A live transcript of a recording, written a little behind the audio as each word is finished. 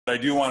I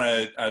do want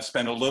to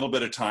spend a little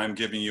bit of time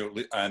giving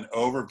you an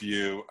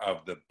overview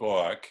of the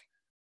book.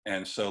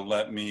 And so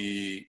let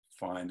me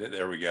find it.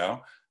 There we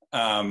go.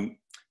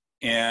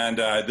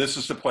 This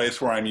is the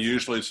place where I'm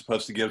usually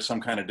supposed to give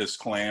some kind of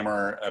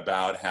disclaimer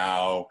about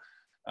how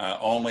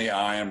only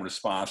I am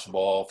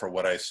responsible for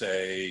what I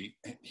say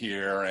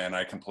here, and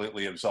I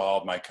completely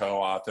absolve my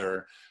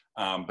co-author.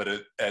 But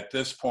at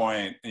this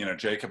point, you know,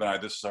 Jacob and I,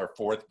 this is our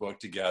fourth book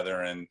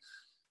together, and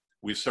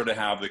we sort of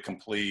have the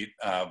complete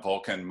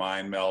Vulcan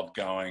mind meld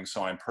going.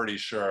 So I'm pretty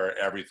sure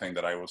everything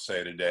that I will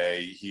say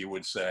today, he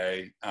would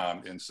say,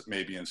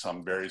 maybe in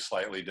some very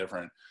slightly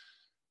different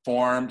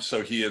form.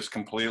 So he is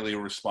completely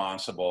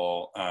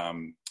responsible,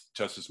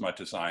 just as much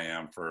as I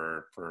am,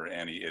 for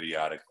any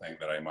idiotic thing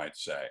that I might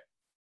say.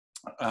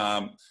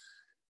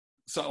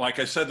 So like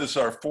I said, this is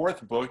our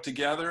fourth book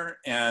together,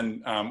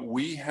 and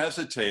we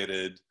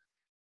hesitated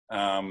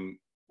long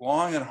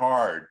and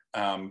hard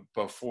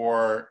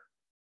before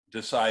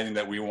deciding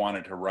that we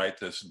wanted to write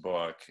this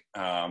book.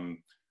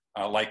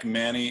 Like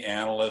many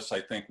analysts,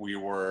 I think we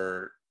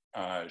were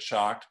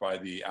shocked by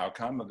the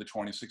outcome of the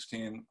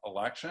 2016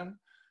 election.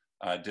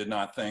 Did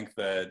not think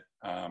that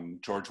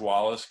George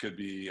Wallace could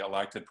be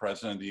elected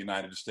president of the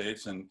United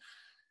States in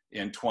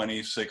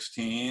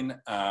 2016.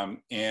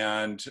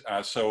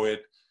 So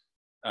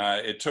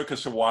it took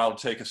us a while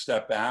to take a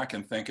step back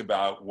and think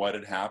about what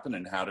had happened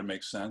and how to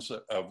make sense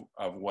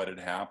of what had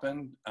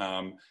happened.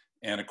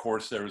 And of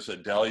course, there was a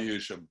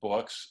deluge of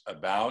books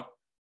about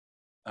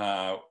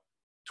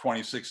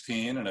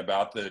 2016 and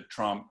about the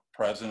Trump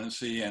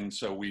presidency. And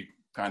so we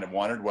kind of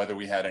wondered whether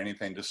we had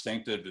anything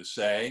distinctive to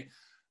say,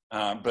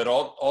 but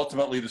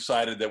ultimately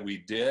decided that we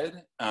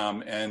did.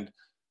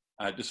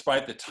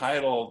 Despite the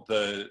title,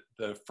 the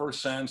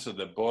first sentence of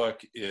the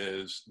book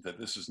is that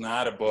this is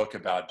not a book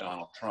about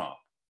Donald Trump.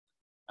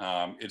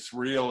 It's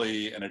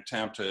really an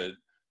attempt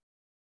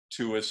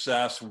to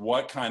assess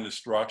what kind of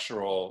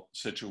structural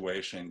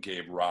situation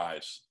gave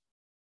rise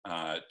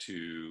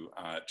to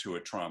a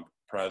Trump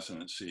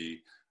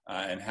presidency,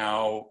 and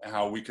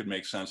how we could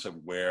make sense of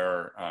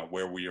where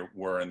we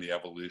were in the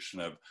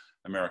evolution of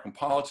American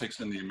politics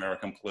and the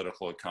American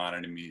political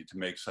economy to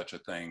make such a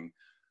thing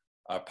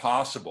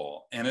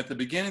possible. And at the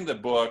beginning of the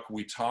book,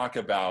 we talk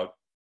about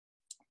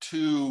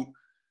two,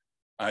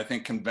 I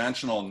think,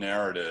 conventional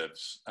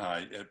narratives,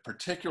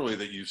 particularly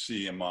that you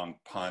see among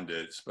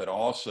pundits, but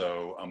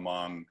also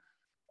among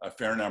a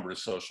fair number of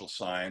social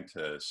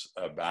scientists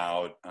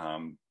about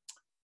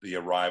the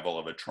arrival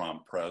of a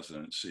Trump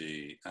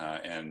presidency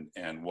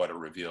and what it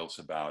reveals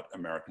about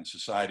American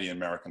society and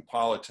American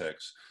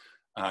politics.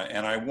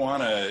 And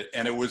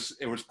it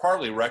was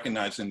partly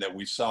recognizing that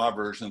we saw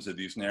versions of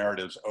these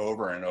narratives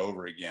over and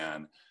over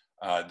again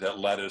that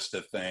led us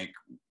to think,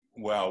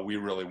 well, we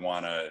really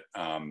want to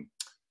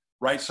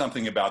write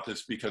something about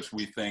this because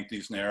we think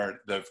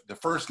the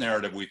first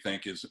narrative we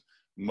think is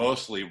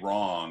mostly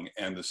wrong,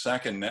 and the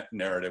second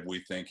narrative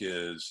we think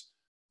is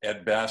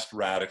at best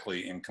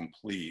radically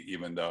incomplete,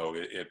 even though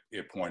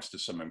it points to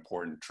some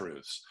important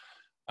truths.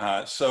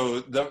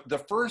 So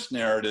the first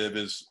narrative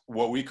is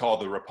what we call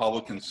the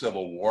Republican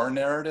Civil War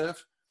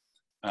narrative.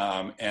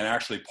 And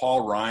actually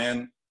Paul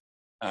Ryan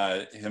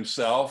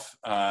himself,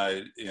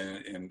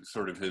 in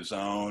sort of his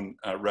own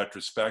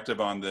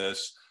retrospective on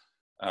this,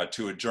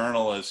 to a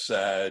journalist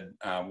said,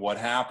 what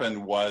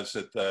happened was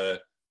that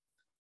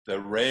the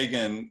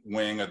Reagan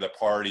wing of the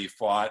party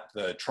fought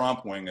the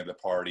Trump wing of the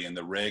party, and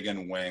the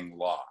Reagan wing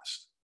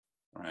lost,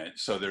 right?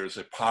 So there's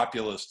a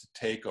populist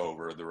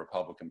takeover of the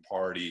Republican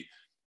Party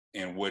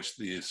in which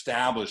the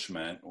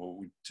establishment, what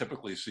we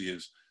typically see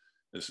is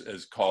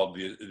called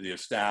the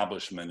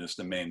establishment, is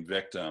the main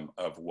victim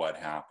of what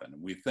happened.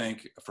 We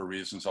think, for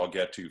reasons I'll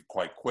get to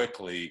quite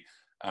quickly,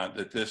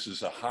 that this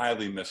is a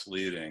highly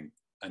misleading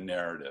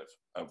narrative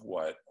of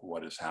what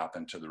has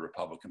happened to the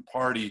Republican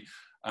Party,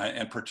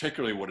 and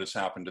particularly what has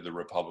happened to the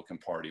Republican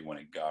Party when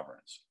it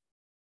governs.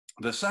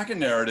 The second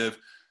narrative,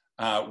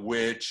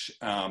 which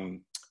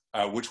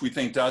we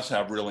think does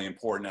have really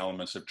important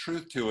elements of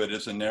truth to it,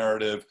 is a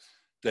narrative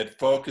that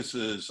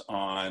focuses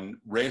on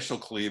racial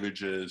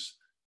cleavages,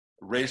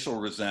 racial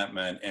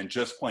resentment, and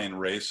just plain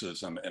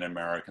racism in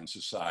American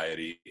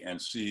society,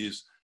 and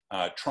sees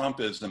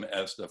Trumpism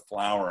as the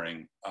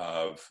flowering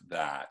of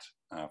that.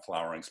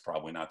 Flowering is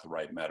probably not the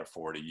right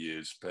metaphor to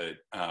use, but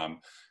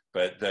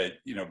that,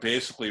 you know,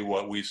 basically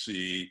what we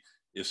see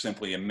is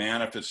simply a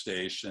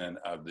manifestation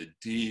of the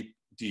deep,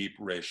 deep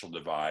racial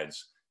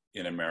divides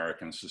in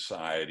American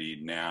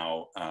society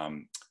now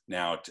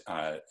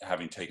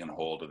having taken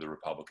hold of the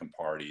Republican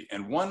Party.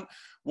 And one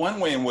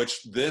way in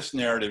which this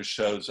narrative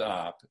shows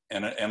up,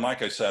 and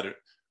like I said,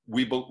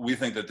 we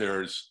think that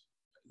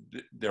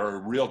there are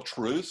real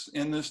truths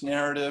in this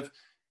narrative.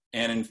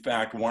 And in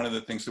fact, one of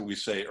the things that we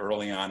say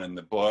early on in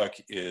the book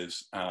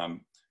is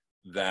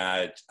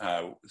that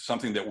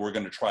something that we're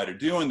going to try to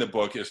do in the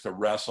book is to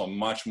wrestle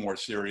much more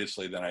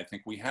seriously than I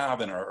think we have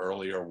in our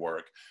earlier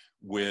work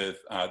with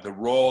the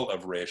role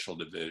of racial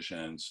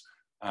divisions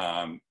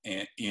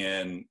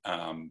in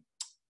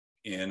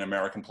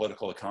American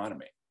political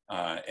economy.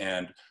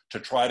 and to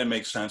try to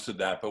make sense of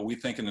that. But we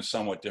think in a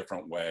somewhat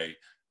different way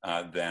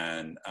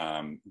than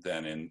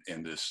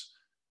in this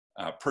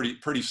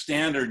pretty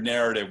standard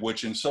narrative,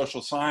 which in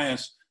social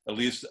science, at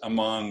least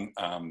among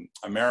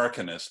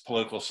Americanists,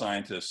 political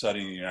scientists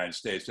studying the United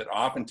States, it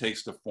often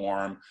takes the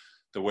form,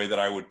 the way that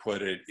I would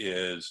put it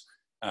is,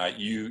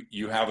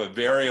 you have a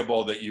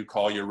variable that you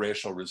call your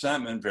racial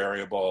resentment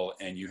variable,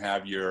 and you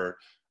have your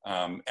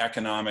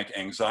economic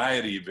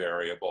anxiety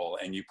variable,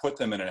 and you put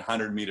them in a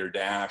 100-meter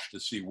dash to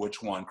see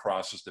which one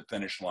crosses the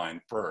finish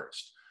line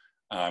first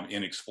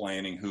in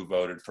explaining who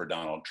voted for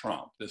Donald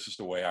Trump. This is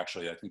the way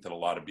actually I think that a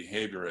lot of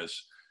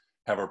behaviorists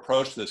have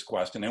approached this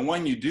question. And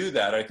when you do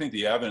that, I think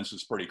the evidence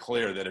is pretty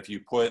clear that if you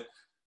put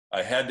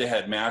a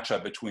head-to-head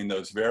matchup between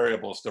those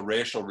variables, the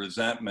racial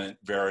resentment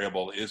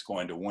variable is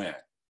going to win.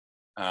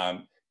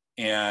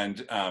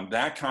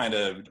 That kind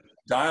of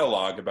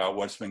dialogue about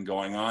what's been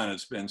going on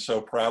has been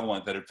so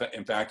prevalent that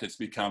in fact it's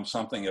become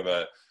something of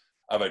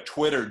a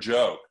Twitter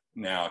joke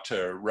now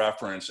to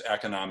reference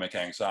economic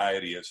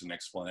anxiety as an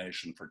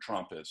explanation for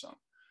Trumpism.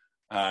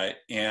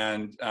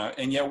 And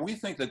yet we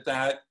think that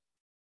that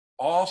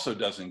also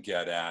doesn't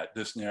get at,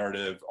 this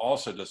narrative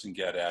also doesn't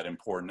get at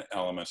important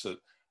elements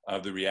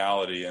of the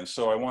reality. And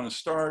so I want to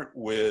start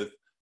with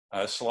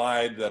a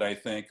slide that I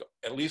think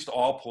at least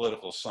all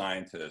political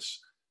scientists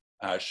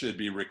should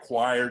be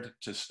required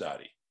to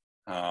study.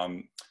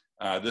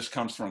 This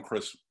comes from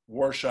Chris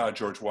Warshaw,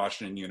 George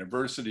Washington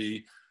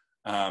University,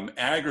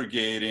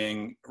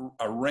 aggregating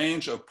a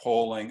range of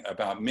polling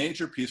about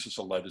major pieces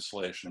of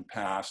legislation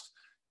passed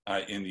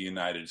in the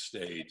United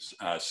States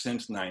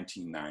since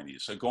 1990.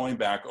 So going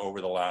back over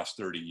the last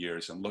 30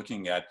 years and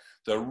looking at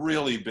the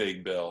really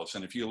big bills.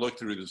 And if you look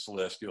through this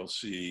list, you'll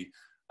see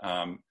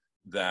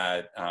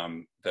that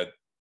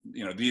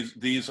you know,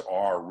 these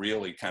are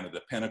really kind of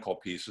the pinnacle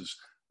pieces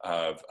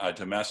of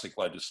domestic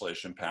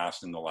legislation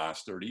passed in the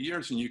last 30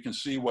 years. And you can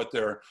see what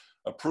their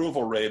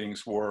approval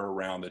ratings were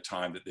around the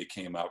time that they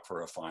came up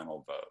for a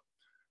final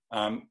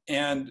vote.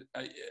 And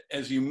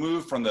as you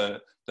move from the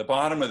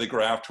bottom of the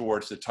graph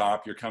towards the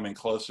top, you're coming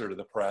closer to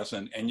the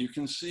present. And you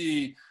can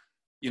see,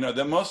 you know,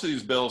 that most of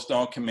these bills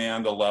don't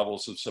command the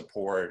levels of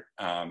support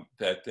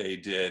that they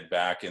did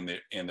back in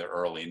the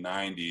early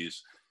 90s.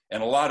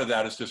 And a lot of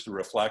that is just a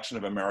reflection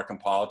of American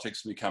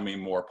politics becoming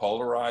more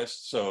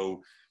polarized.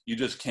 So you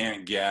just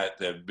can't get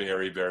the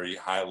very, very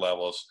high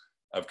levels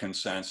of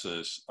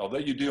consensus, although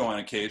you do on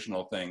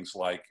occasional things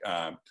like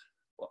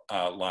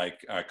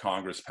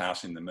Congress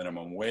passing the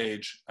minimum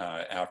wage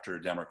after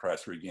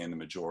Democrats regained the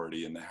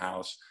majority in the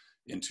House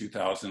in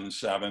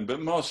 2007.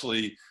 But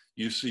mostly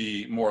you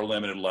see more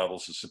limited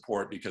levels of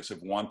support because if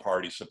one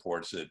party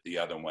supports it, the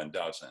other one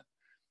doesn't.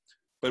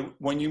 But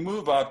when you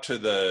move up to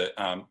the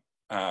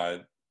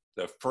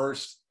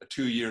first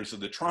 2 years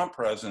of the Trump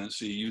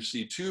presidency, you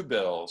see two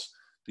bills: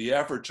 the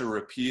effort to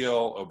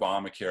repeal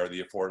Obamacare,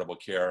 the Affordable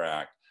Care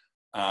Act,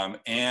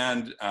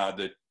 and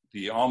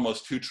the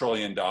almost $2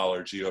 trillion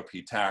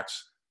GOP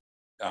tax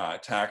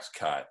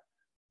cut,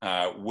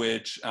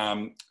 which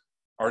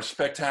are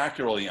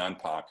spectacularly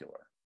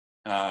unpopular.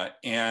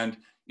 And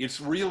it's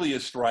really a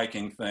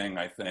striking thing,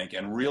 I think,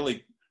 and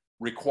really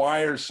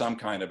requires some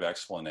kind of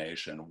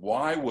explanation.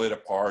 Why would a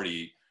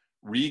party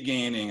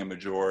regaining a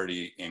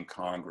majority in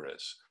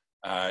Congress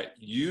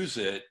use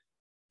it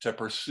to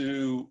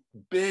pursue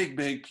big,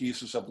 big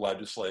pieces of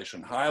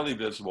legislation, highly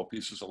visible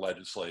pieces of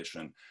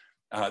legislation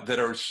that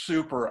are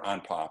super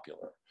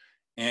unpopular?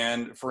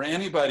 And for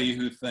anybody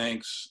who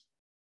thinks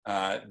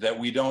that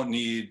we don't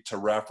need to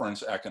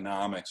reference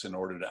economics in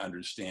order to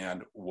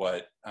understand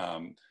what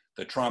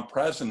the Trump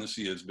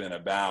presidency has been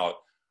about,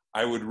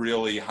 I would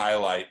really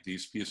highlight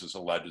these pieces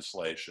of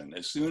legislation.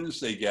 As soon as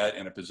they get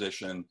in a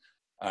position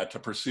to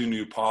pursue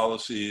new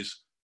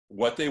policies,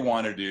 what they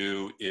want to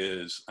do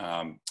is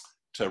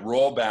to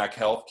roll back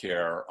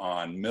healthcare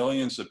on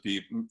millions of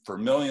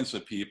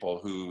people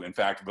who in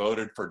fact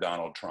voted for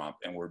Donald Trump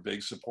and were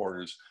big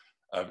supporters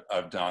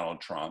of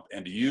Donald Trump,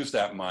 and to use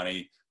that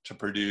money to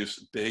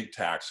produce big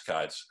tax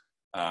cuts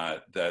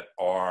that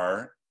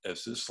are,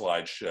 as this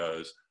slide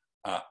shows,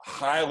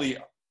 highly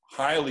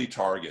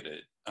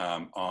targeted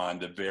on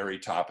the very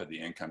top of the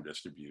income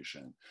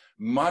distribution,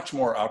 much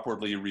more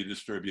upwardly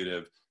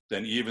redistributive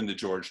than even the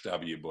George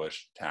W.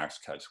 Bush tax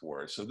cuts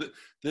were. So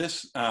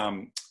this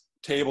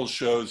table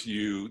shows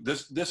you,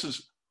 this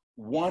is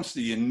once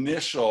the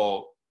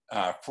initial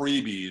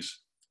freebies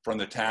from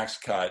the tax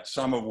cut,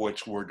 some of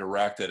which were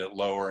directed at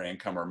lower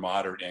income or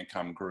moderate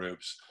income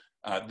groups.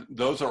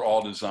 Those are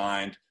all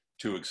designed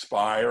to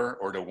expire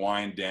or to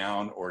wind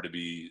down or to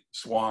be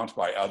swamped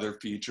by other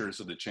features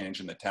of the change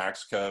in the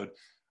tax code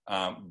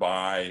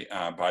by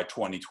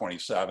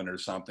 2027 or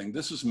something.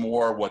 This is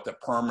more what the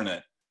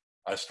permanent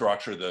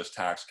structure of those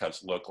tax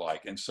cuts look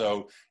like. And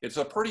so it's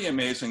a pretty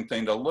amazing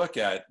thing to look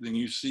at. Then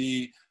you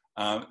see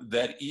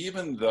that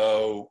even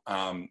though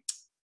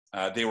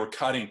they were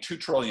cutting $2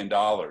 trillion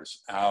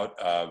out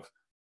of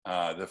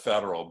the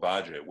federal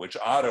budget, which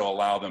ought to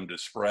allow them to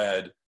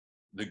spread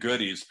the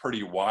goodies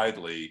pretty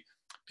widely,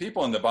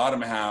 people in the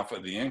bottom half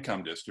of the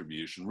income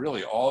distribution,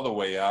 really all the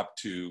way up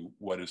to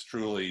what is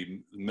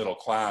truly middle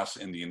class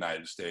in the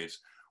United States,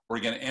 were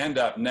going to end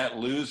up net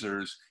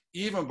losers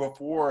even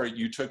before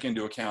you took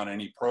into account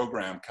any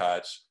program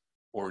cuts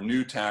or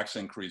new tax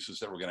increases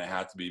that were going to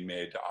have to be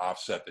made to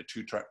offset the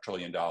 $2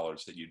 trillion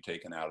that you'd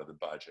taken out of the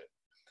budget,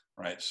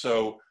 right?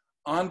 So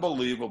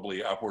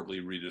unbelievably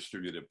upwardly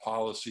redistributed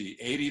policy,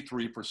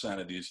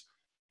 83% of these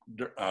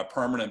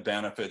permanent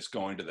benefits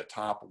going to the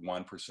top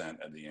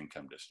 1% of the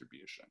income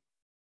distribution.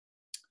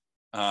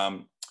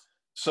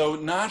 So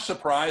not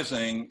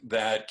surprising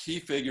that key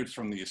figures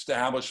from the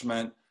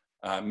establishment,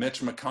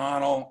 Mitch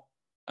McConnell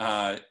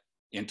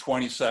in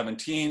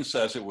 2017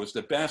 says it was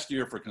the best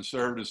year for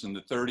conservatives in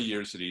the 30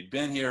 years that he'd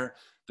been here,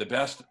 the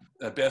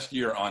best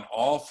year on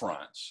all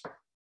fronts.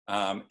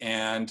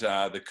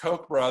 The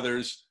Koch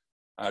brothers,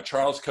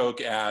 Charles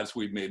Koch adds,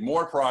 we've made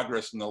more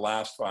progress in the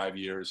last 5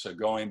 years, so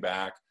going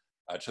back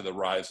to the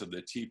rise of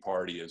the Tea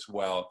Party as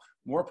well,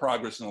 more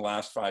progress in the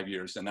last 5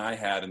 years than I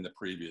had in the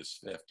previous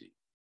 50.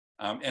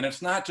 And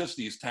it's not just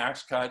these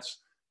tax cuts,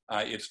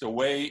 it's the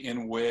way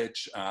in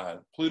which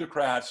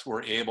plutocrats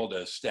were able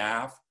to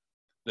staff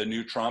the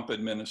new Trump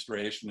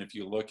administration. If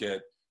you look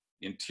at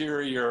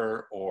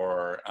Interior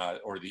or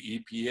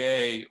the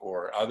EPA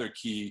or other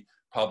key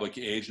public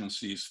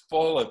agencies,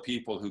 full of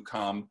people who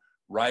come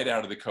right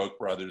out of the Koch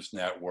brothers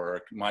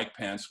network. Mike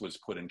Pence was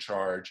put in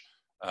charge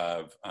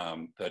of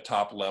the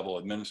top level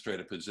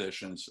administrative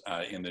positions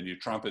in the new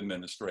Trump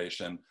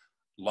administration,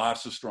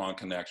 lots of strong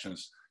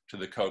connections to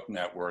the Koch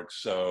network.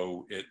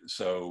 So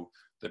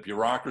the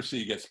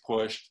bureaucracy gets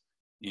pushed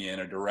in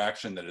a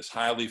direction that is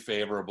highly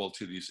favorable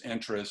to these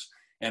interests.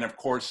 And of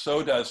course,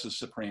 so does the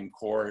Supreme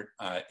Court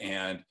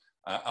and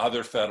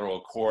other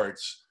federal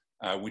courts.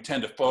 We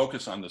tend to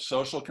focus on the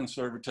social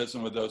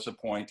conservatism of those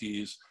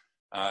appointees,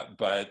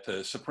 but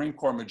the Supreme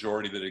Court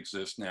majority that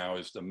exists now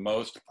is the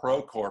most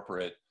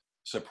pro-corporate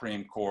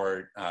Supreme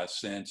Court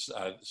since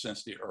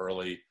the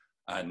early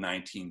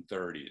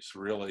 1930s.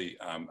 Really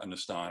an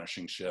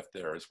astonishing shift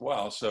there as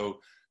well. So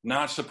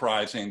not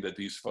surprising that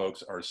these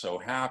folks are so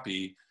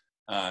happy,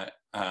 but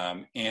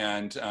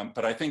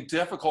I think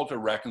difficult to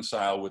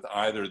reconcile with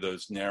either of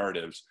those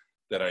narratives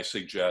that I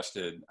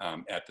suggested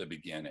at the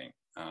beginning.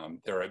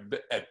 They're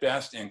at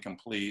best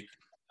incomplete,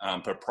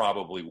 but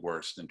probably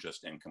worse than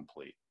just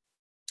incomplete.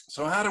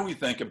 So how do we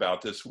think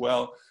about this?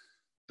 Well,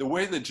 the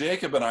way that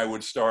Jacob and I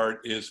would start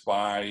is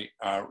by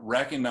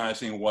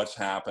recognizing what's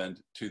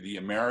happened to the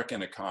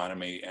American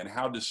economy and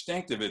how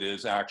distinctive it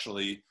is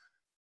actually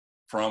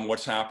from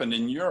what's happened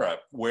in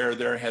Europe, where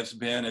there has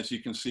been, as you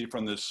can see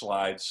from this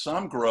slide,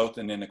 some growth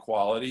in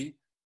inequality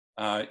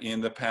in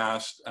the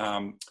past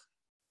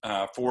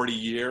 40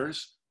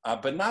 years,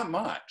 but not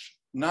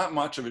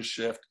much of a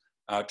shift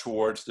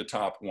towards the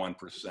top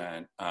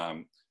 1%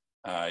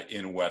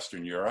 in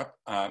Western Europe.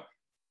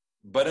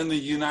 But in the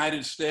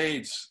United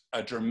States,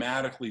 a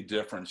dramatically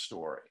different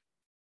story,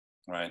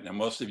 right? Now,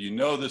 most of you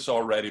know this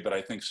already, but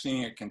I think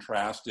seeing it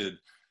contrasted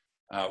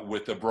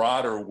with the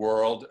broader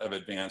world of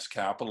advanced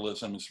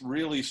capitalism is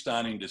really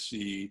stunning to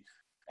see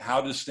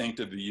how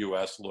distinctive the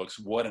US looks,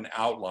 what an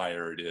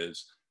outlier it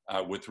is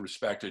with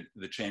respect to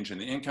the change in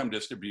the income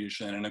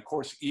distribution. And of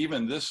course,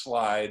 even this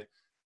slide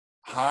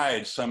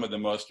hides some of the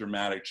most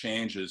dramatic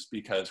changes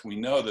because we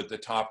know that the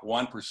top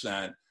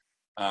 1%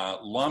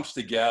 lumps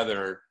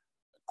together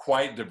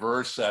quite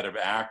diverse set of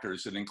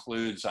actors. It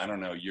includes, I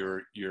don't know,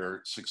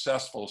 your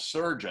successful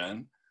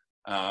surgeon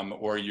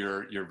or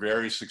your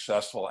very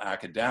successful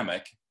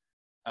academic.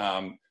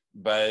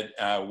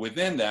 But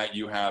within that,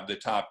 you have the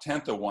top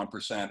 10th of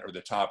 1% or the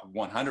top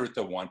 100th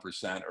of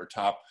 1% or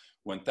top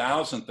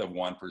 1000th of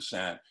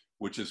 1%,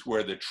 which is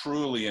where the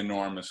truly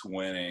enormous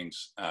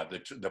winnings,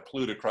 the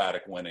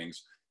plutocratic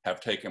winnings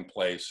have taken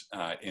place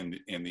in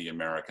the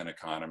American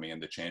economy,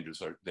 and the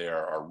changes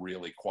there are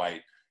really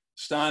quite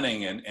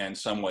stunning and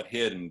somewhat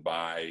hidden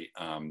by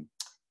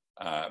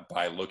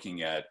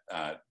looking at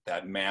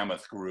that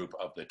mammoth group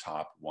of the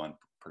top 1%.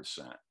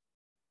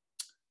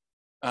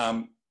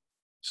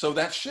 So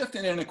that shift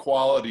in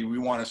inequality, we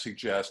want to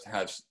suggest,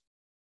 has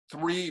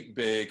three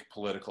big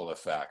political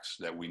effects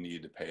that we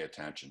need to pay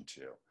attention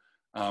to.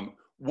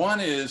 One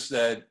is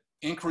that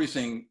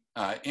increasing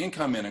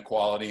income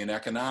inequality and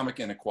economic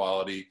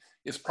inequality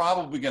is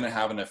probably going to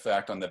have an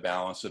effect on the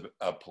balance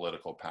of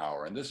political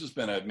power. And this has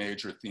been a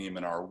major theme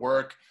in our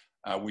work.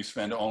 We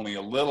spend only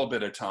a little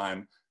bit of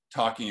time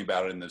talking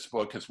about it in this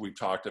book because we've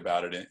talked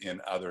about it in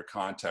other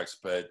contexts,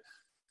 but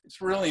it's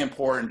really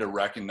important to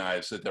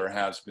recognize that there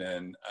has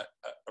been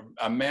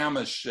a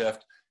mammoth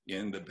shift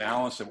in the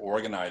balance of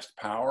organized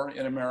power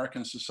in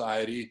American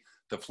society.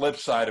 The flip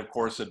side, of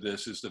course, of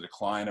this is the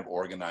decline of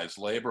organized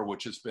labor,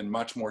 which has been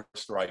much more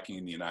striking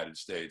in the United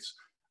States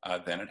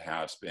than it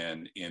has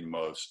been in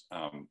most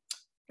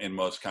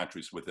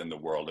countries within the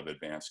world of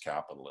advanced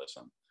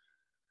capitalism.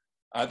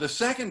 The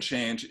second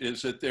change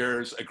is that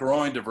there's a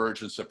growing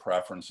divergence of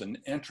preference and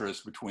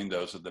interest between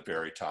those at the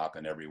very top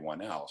and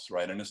everyone else,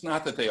 right? And it's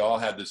not that they all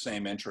had the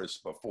same interests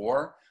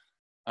before,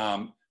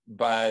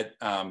 but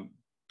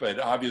but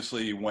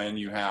obviously when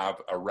you have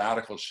a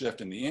radical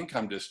shift in the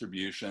income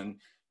distribution,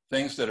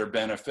 things that are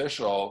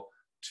beneficial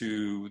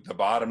to the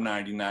bottom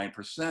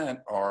 99%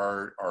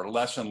 are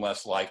less and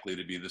less likely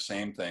to be the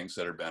same things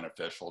that are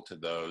beneficial to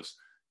those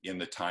in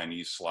the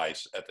tiny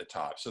slice at the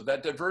top. So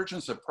that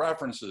divergence of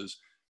preferences,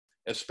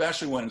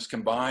 especially when it's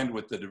combined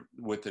with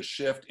the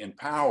shift in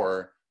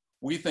power,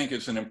 we think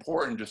is an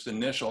important just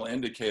initial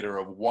indicator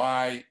of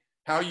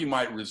how you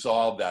might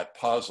resolve that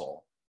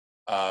puzzle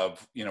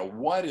of,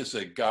 what is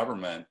a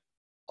government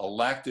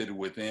elected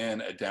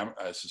within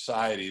a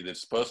society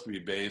that's supposed to be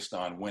based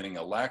on winning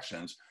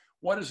elections?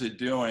 What is it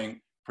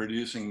doing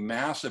producing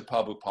massive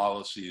public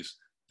policies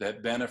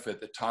that benefit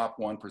the top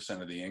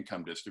 1% of the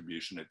income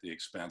distribution at the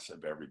expense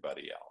of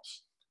everybody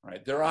else,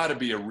 right? There ought to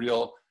be a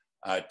real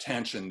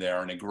tension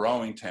there, and a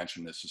growing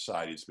tension as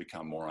societies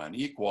become more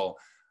unequal.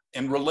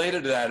 And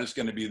related to that is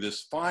going to be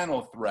this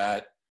final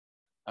threat.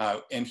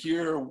 And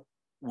here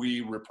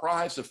we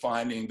reprise a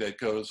finding that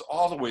goes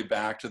all the way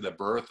back to the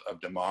birth of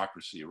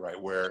democracy,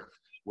 right? Where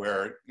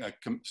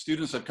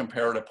students of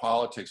comparative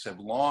politics have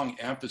long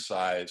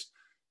emphasized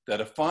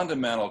that a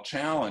fundamental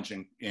challenge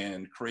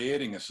in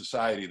creating a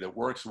society that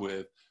works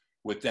with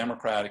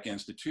democratic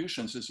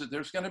institutions is that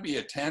there's going to be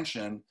a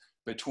tension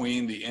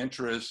between the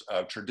interests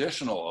of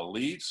traditional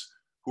elites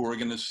who are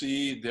going to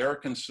see their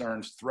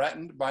concerns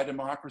threatened by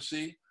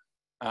democracy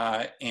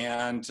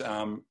and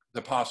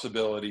the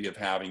possibility of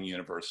having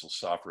universal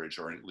suffrage,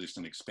 or at least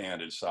an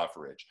expanded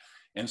suffrage.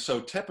 And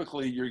so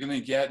typically you're going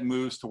to get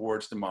moves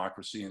towards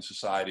democracy in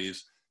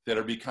societies that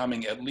are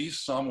becoming at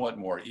least somewhat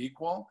more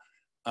equal,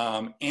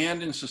 and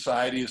in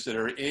societies that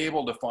are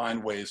able to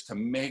find ways to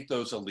make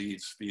those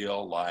elites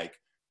feel like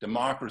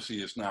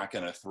democracy is not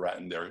going to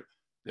threaten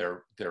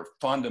their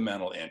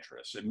fundamental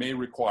interests. It may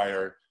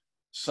require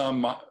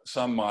some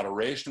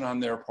moderation on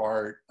their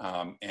part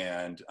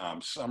and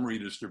some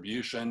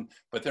redistribution,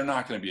 but they're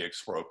not going to be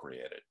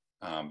expropriated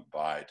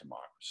by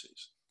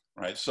democracies,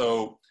 right?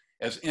 So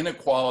as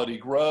inequality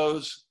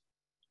grows,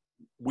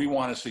 we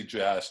want to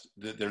suggest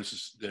that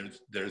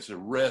there's a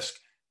risk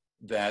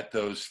that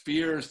those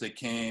fears that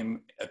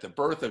came at the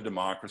birth of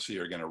democracy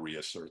are going to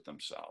reassert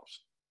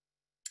themselves.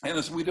 And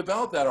as we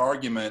develop that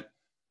argument,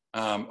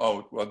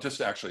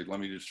 just actually, let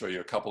me just show you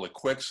a couple of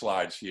quick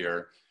slides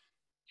here.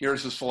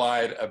 Here's a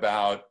slide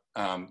about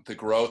the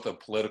growth of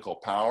political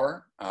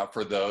power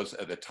for those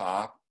at the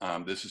top.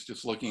 This is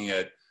just looking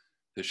at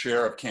the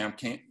share of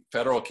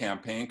federal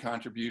campaign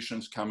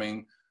contributions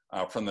coming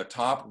from the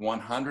top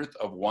 100th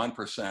of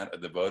 1%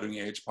 of the voting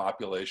age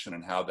population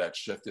and how that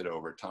shifted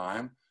over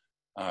time.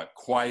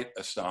 Quite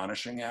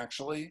astonishing,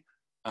 actually.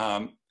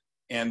 And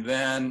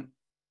then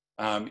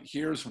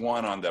here's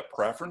one on the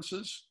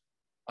preferences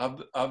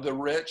of the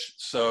rich.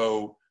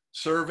 So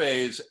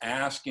surveys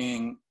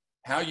asking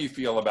how you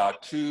feel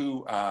about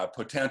two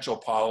potential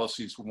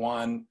policies.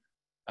 One,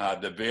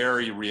 the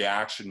very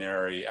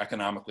reactionary,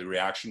 economically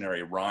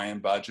reactionary Ryan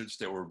budgets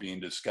that were being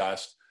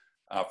discussed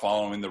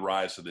following the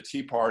rise of the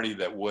Tea Party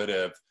that would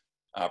have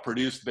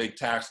produced big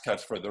tax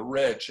cuts for the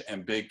rich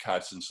and big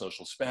cuts in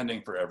social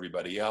spending for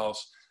everybody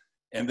else.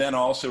 And then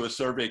also a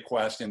survey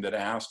question that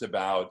asked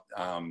about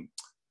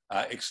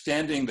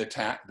extending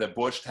the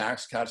Bush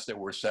tax cuts that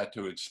were set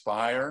to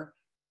expire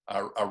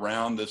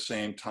around the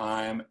same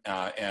time.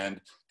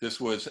 And this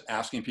was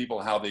asking people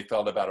how they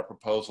felt about a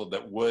proposal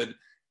that would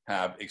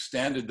have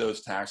extended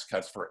those tax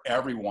cuts for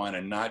everyone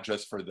and not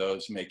just for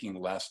those making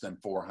less than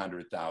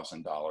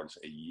 $400,000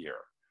 a year.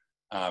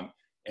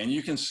 And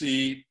you can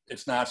see,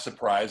 it's not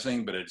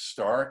surprising, but it's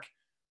stark,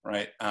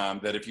 right?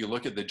 That if you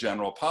look at the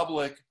general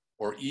public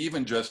or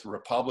even just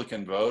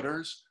Republican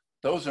voters,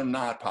 those are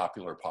not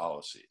popular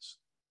policies,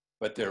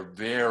 but they're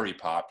very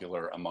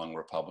popular among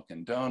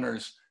Republican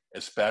donors,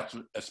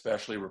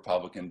 especially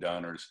Republican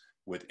donors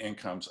with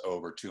incomes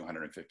over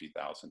 $250,000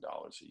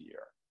 a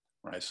year,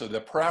 right? So the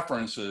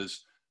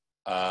preferences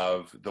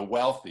of the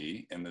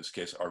wealthy, in this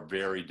case, are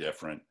very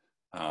different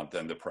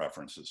than the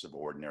preferences of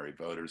ordinary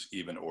voters,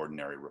 even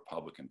ordinary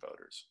Republican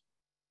voters.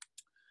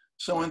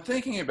 So in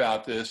thinking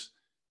about this,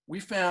 we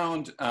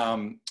found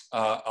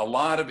a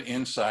lot of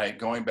insight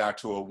going back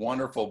to a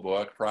wonderful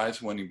book,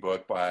 prize-winning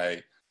book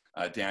by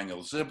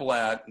Daniel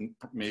Ziblatt,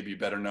 maybe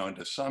better known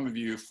to some of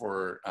you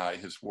for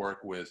his work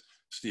with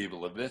Steve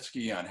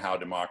Levitsky on How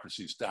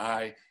Democracies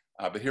Die.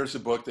 But here's a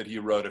book that he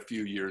wrote a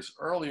few years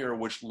earlier,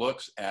 which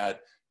looks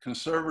at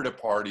conservative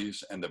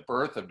parties and the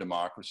birth of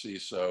democracy.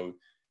 So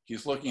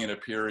he's looking at a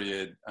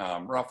period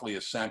roughly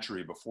a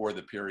century before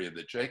the period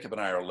that Jacob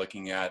and I are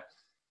looking at.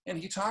 And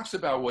he talks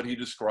about what he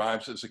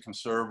describes as a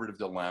conservative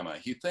dilemma.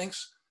 He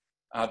thinks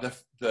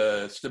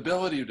the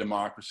stability of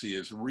democracy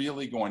is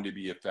really going to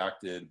be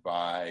affected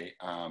by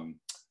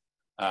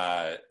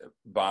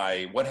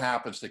what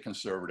happens to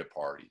conservative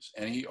parties.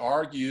 And he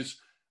argues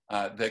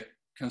that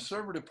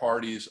conservative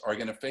parties are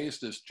going to face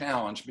this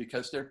challenge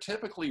because they're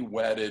typically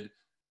wedded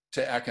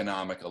to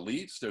economic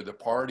elites. They're the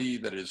party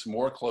that is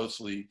more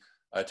closely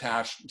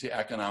attached to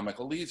economic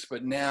elites,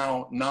 but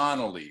now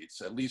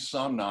non-elites, at least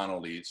some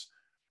non-elites,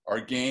 are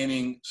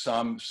gaining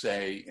some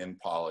say in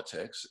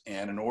politics.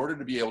 And in order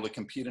to be able to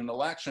compete in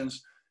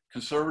elections,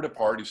 conservative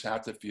parties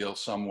have to feel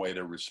some way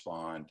to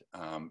respond,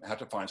 have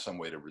to find some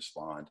way to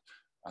respond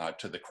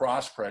to the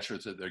cross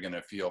pressures that they're going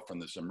to feel from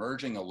this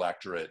emerging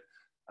electorate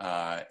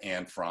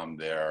and from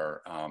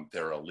their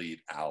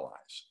elite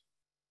allies.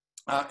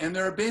 And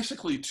there are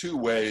basically two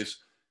ways,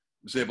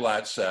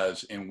 Ziblatt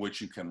says, in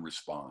which you can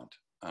respond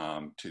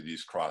to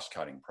these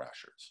cross-cutting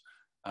pressures.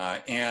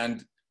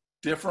 And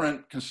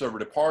different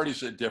conservative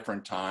parties at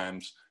different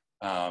times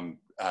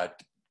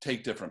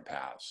take different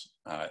paths.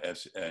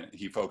 And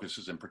he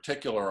focuses in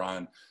particular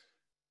on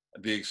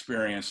the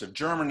experience of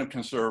German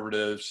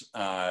conservatives,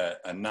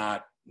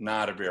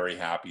 not a very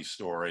happy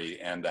story,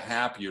 and the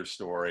happier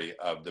story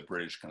of the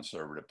British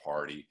Conservative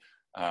Party,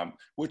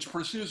 which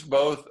pursues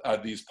both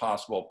these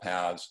possible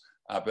paths,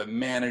 but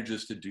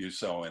manages to do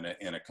so in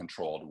a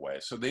controlled way.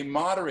 So they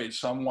moderate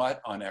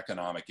somewhat on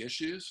economic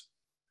issues.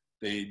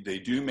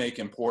 They do make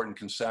important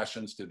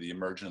concessions to the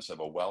emergence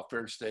of a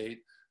welfare state.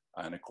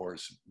 And of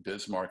course,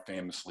 Bismarck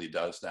famously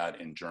does that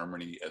in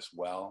Germany as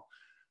well.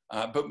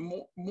 But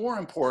more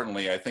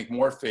importantly, I think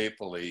more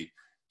faithfully,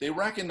 they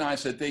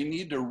recognize that they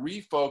need to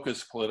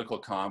refocus political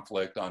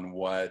conflict on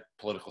what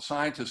political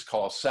scientists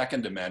call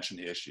second dimension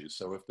issues.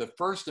 So if the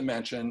first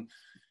dimension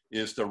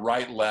is the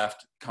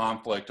right-left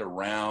conflict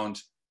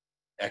around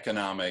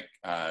economic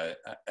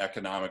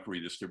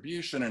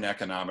redistribution and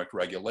economic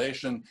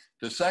regulation,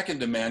 the second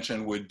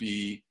dimension would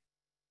be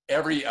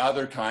every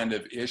other kind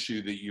of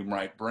issue that you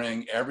might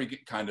bring, every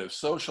kind of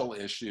social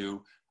issue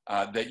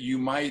that you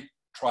might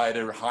try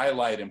to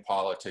highlight in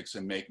politics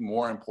and make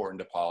more important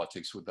to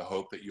politics with the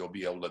hope that you'll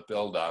be able to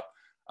build up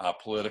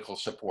political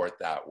support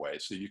that way.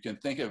 So you can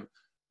think of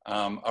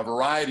a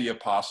variety of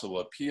possible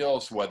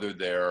appeals, whether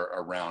they're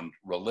around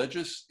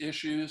religious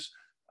issues,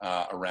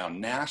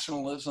 around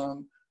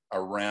nationalism,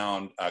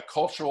 around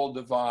cultural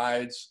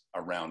divides,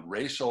 around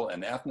racial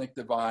and ethnic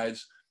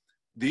divides.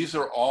 These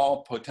are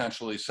all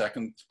potential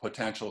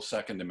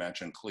second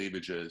dimension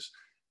cleavages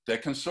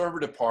that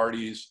conservative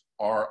parties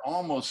are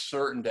almost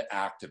certain to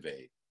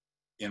activate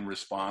in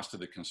response to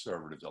the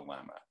conservative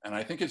dilemma. And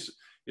I think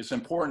it's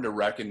important to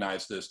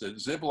recognize this, that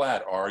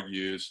Ziblatt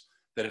argues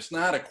that it's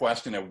not a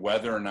question of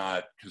whether or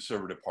not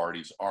conservative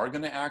parties are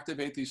going to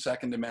activate these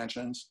second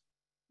dimensions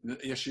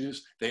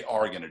issues. They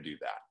are going to do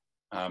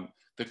that.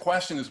 The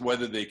question is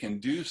whether they can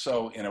do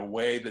so in a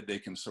way that they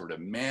can sort of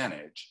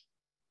manage,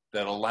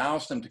 that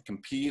allows them to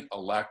compete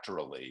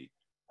electorally,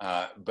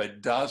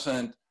 but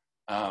doesn't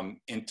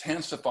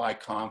intensify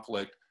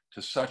conflict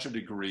to such a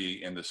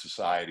degree in the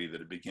society that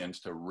it begins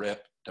to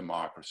rip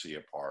democracy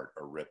apart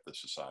or rip the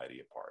society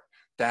apart.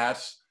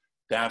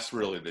 That's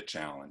really the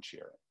challenge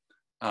here.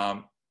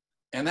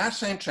 And that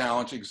same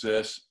challenge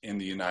exists in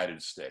the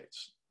United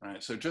States,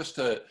 right? So just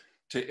to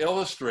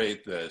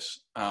illustrate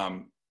this,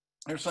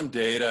 there's some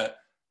data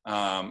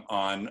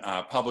on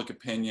public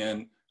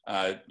opinion,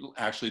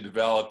 actually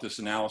developed, this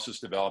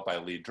analysis developed by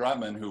Lee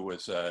Drutman,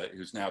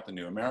 who's now at the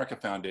New America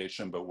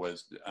Foundation, but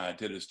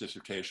did his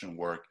dissertation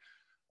work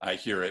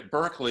here at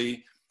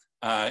Berkeley,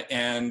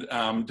 and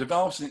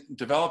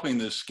developing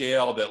this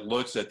scale that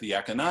looks at the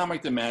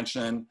economic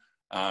dimension,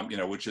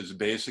 which is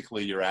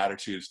basically your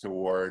attitudes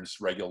towards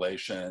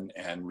regulation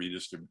and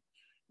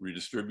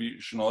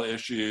redistributional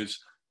issues,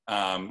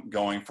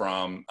 going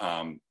from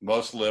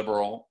most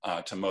liberal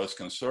to most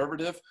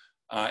conservative,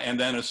 and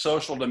then a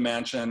social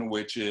dimension,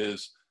 which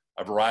is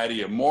a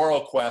variety of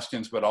moral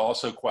questions, but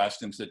also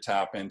questions that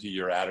tap into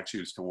your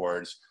attitudes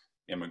towards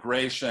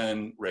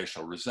immigration,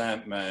 racial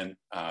resentment,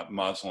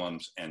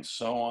 Muslims, and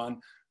so on.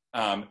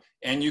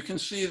 And you can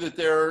see that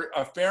there are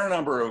a fair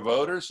number of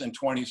voters in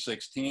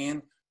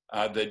 2016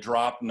 that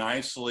dropped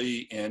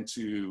nicely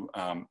into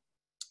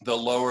the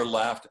lower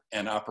left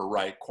and upper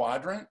right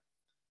quadrant.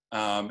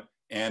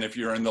 And if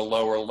you're in the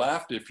lower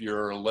left, if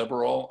you're a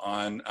liberal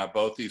on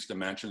both these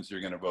dimensions,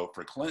 you're going to vote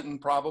for Clinton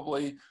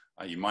probably.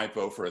 You might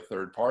vote for a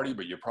third party,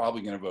 but you're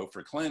probably going to vote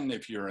for Clinton.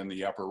 If you're in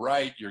the upper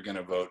right, you're going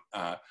to vote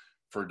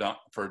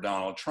for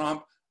Donald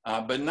Trump.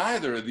 But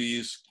neither of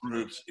these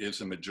groups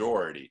is a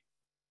majority.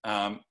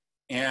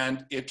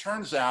 And it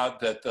turns out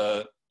that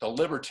the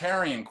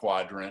libertarian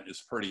quadrant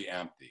is pretty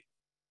empty,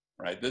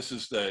 right? This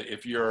is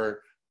if you're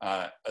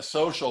a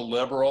social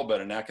liberal, but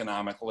an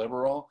economic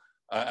liberal,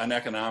 an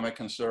economic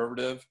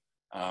conservative,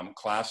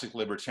 classic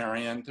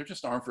libertarian, there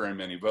just aren't very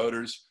many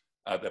voters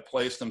that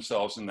place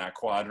themselves in that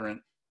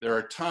quadrant. There are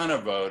a ton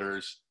of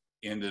voters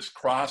in this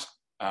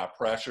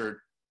cross-pressured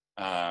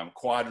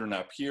quadrant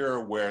up here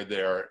where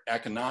they're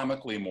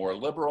economically more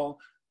liberal,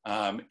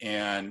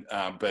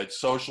 but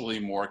socially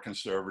more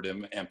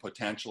conservative and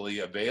potentially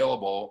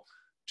available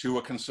to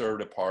a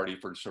conservative party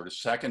for sort of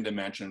second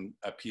dimension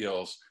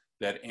appeals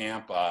that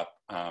amp up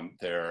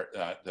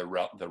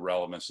the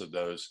relevance of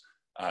those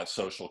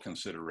social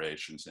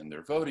considerations in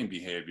their voting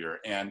behavior.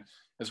 And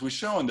as we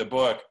show in the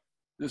book,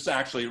 this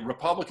actually,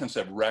 Republicans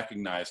have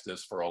recognized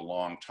this for a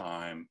long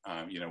time.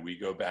 We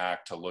go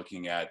back to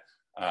looking at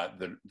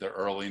the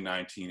early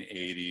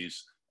 1980s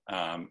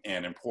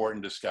and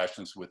important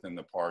discussions within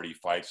the party,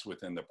 fights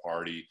within the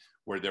party,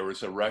 where there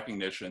was a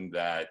recognition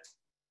that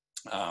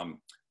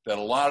that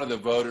a lot of the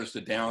voters,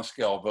 the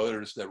downscale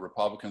voters that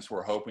Republicans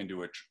were hoping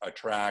to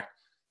attract,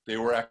 they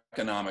were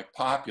economic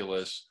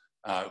populists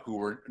who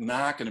were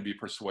not going to be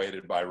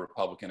persuaded by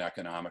Republican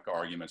economic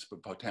arguments,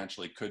 but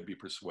potentially could be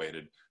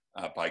persuaded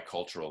by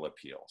cultural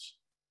appeals.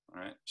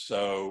 All right?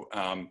 So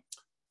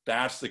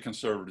that's the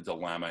conservative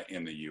dilemma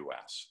in the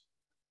US.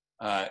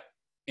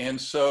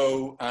 And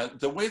so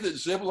the way that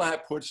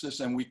Ziblatt puts this,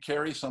 and we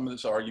carry some of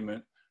this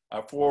argument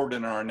forward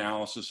in our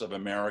analysis of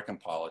American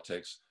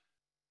politics,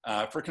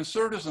 for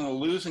conservatives on the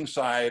losing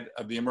side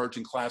of the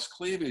emerging class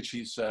cleavage,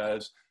 he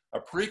says, a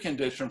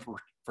precondition for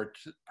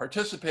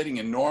participating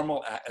in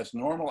as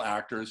normal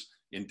actors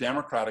in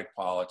democratic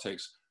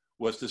politics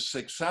was to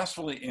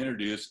successfully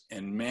introduce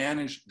and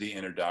manage the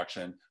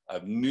introduction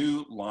of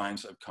new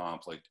lines of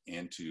conflict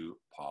into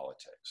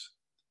politics,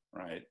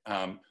 right?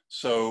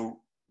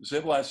 So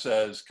Ziblatt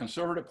says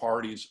conservative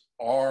parties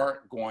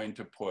are going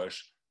to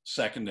push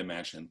second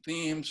dimension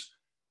themes.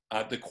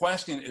 The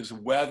question is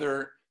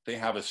whether they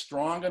have a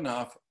strong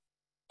enough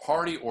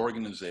party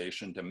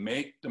organization to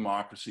make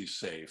democracy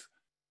safe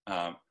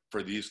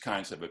for these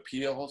kinds of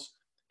appeals.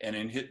 And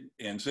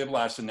in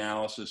Ziblatt's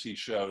analysis, he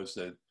shows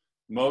that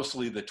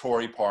mostly the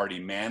Tory party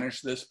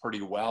managed this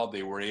pretty well.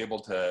 They were able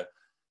to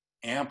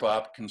amp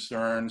up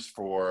concerns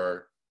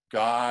for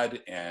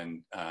God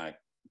and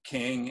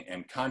king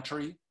and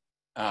country,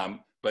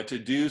 but to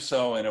do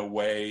so in a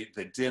way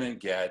that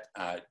didn't get,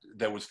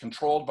 that was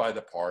controlled by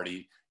the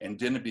party and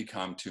didn't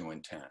become too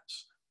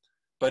intense.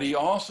 But he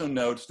also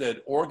notes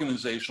that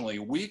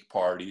organizationally weak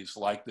parties,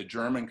 like the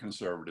German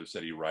conservatives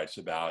that he writes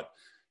about,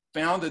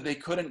 found that they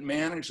couldn't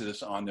manage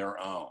this on their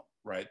own,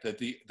 right? That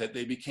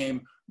they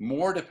became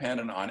more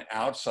dependent on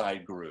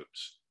outside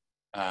groups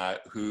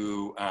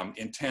who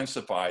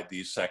intensified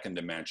these second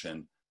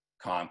dimension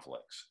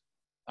conflicts.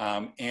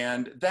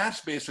 And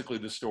that's basically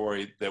the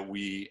story that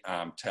we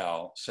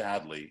tell,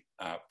 sadly,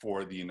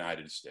 for the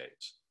United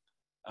States.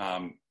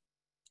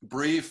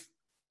 Brief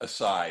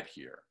aside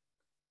here.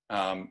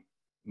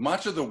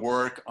 Much of the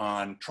work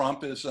on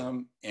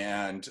Trumpism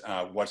and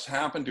what's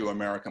happened to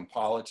American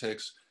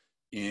politics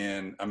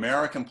in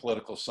American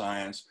political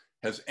science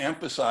has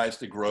emphasized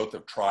the growth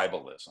of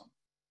tribalism.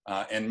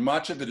 And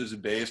much of it is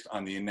based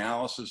on the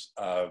analysis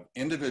of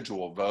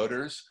individual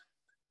voters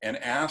and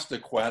asked the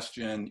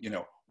question, you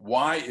know,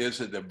 why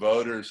is it that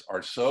voters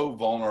are so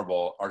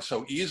vulnerable, are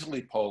so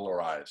easily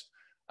polarized?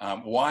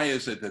 Why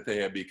is it that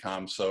they have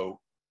become so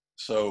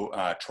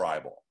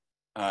tribal?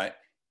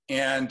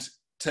 And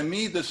to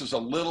me, this is a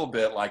little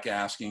bit like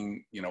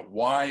asking, you know,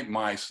 why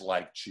mice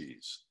like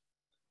cheese?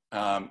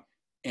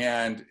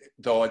 And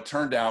though it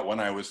turned out when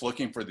I was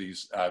looking for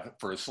these,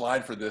 for a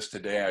slide for this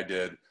today, I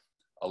did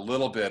a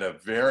little bit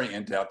of very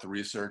in-depth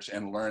research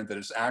and learned that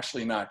it's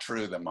actually not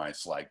true that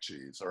mice like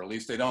cheese, or at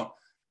least they don't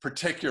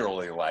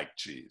particularly like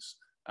cheese.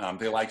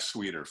 They like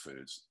sweeter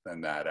foods than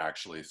that,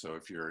 actually. So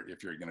if you're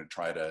going to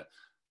try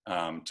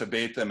to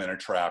bait them in a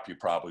trap, you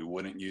probably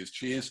wouldn't use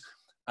cheese.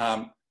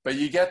 But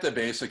you get the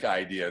basic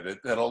idea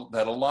that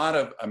a lot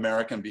of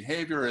American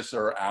behaviorists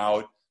are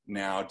out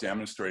now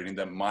demonstrating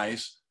that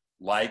mice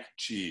like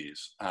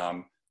cheese,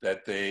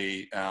 that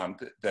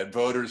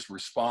voters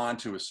respond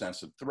to a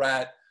sense of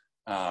threat,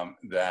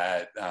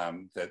 that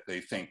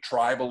they think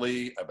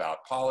tribally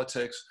about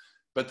politics.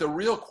 But the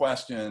real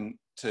question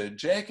to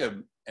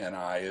Jacob and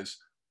I is,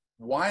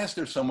 why is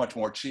there so much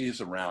more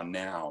cheese around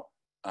now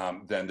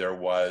than there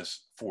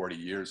was 40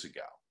 years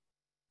ago?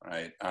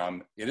 Right?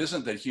 It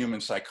isn't that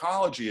human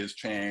psychology has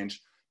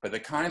changed, but the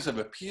kinds of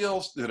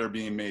appeals that are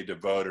being made to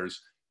voters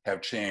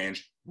have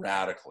changed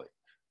radically.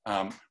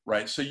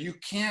 Right? So you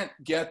can't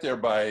get there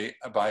by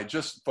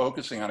just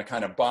focusing on a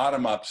kind of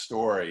bottom-up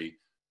story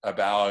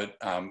about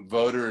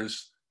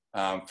voters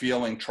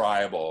feeling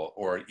tribal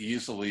or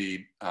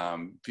easily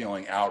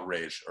feeling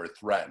outraged or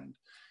threatened.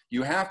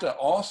 You have to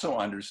also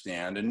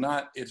understand, and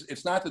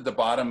it's not that the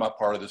bottom-up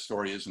part of the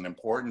story isn't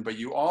important, but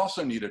you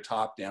also need a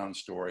top-down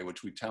story,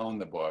 which we tell in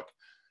the book,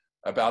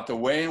 about the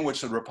way in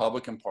which the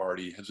Republican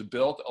Party has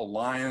built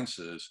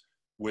alliances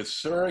with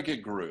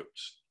surrogate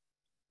groups,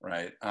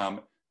 right,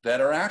 that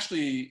are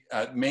actually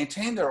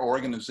maintain their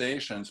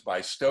organizations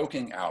by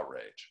stoking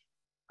outrage,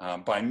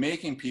 by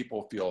making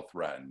people feel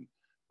threatened,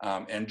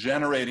 and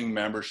generating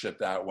membership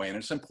that way. And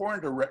it's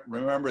important to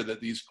remember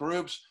that these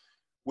groups,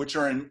 which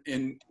are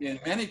in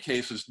many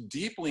cases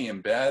deeply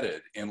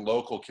embedded in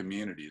local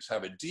communities,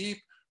 have a deep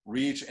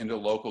reach into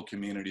local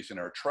communities and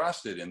are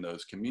trusted in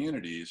those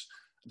communities,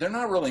 they're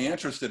not really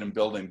interested in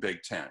building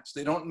big tents.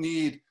 They don't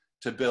need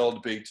to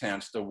build big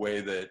tents the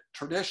way that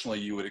traditionally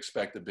you would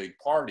expect a big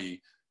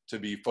party to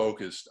be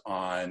focused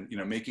on, you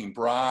know, making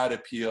broad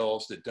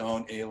appeals that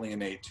don't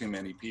alienate too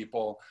many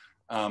people.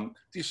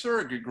 These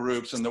surrogate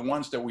groups, and the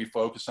ones that we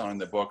focus on in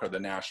the book, are the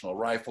National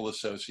Rifle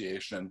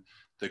Association,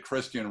 the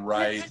Christian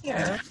Right,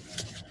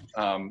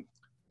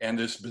 and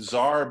this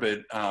bizarre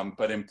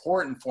but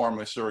important form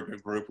of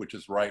surrogate group, which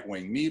is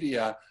right-wing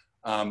media,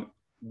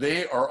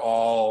 they are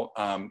all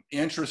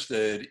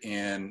interested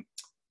in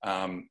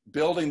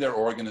building their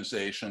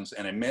organizations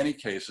and in many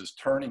cases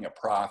turning a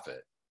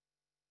profit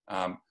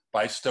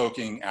by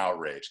stoking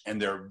outrage.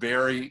 And they're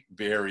very,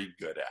 very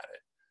good at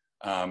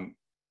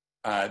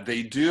it.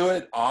 They do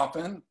it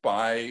often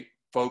by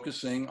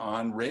focusing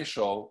on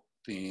racial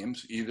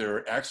themes, either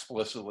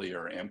explicitly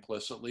or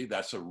implicitly.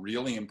 That's a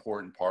really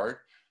important part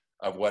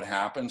of what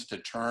happens to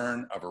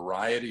turn a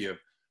variety of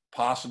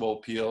possible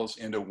appeals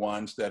into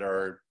ones that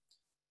are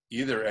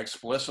either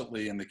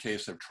explicitly, in the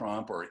case of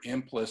Trump, or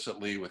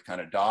implicitly with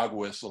kind of dog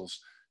whistles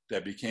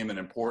that became an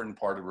important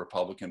part of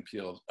Republican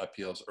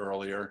appeals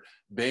earlier,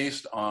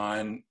 based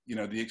on, you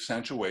know, the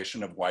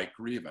accentuation of white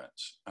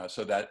grievance.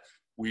 So that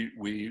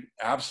we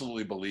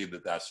absolutely believe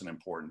that that's an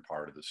important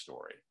part of the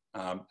story.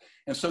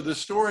 And so the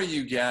story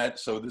you get,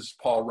 so this is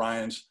Paul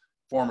Ryan's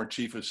former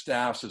chief of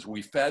staff, says,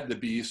 we fed the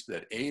beast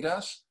that ate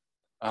us.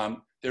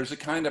 There's a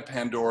kind of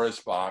Pandora's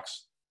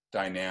box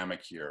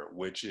dynamic here,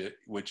 which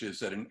is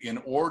that in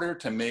order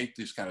to make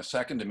these kind of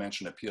second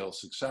dimension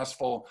appeals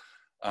successful,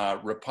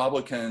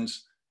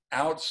 Republicans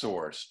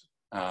outsourced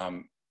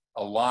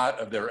a lot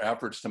of their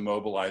efforts to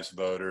mobilize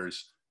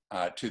voters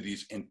to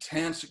these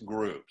intense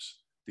groups,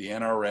 the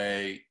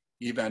NRA,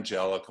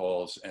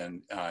 evangelicals,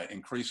 and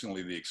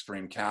increasingly the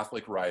extreme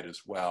Catholic right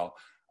as well,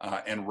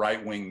 and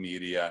right-wing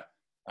media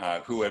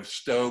who have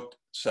stoked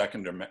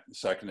second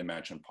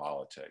dimension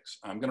politics.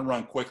 I'm going to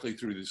run quickly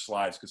through these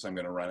slides because I'm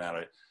going to run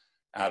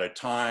out of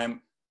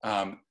time.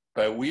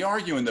 But we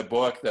argue in the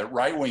book that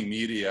right-wing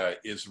media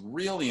is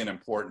really an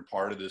important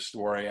part of this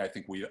story. I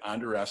think we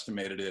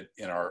underestimated it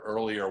in our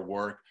earlier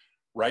work.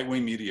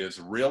 Right-wing media is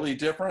really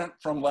different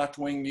from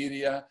left-wing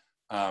media.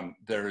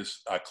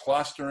 There's a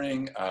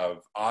clustering of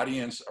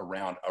audience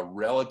around a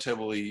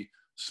relatively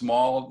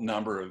small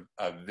number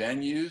of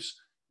venues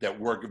that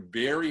work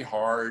very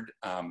hard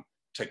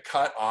to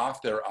cut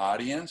off their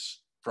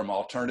audience from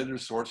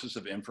alternative sources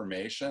of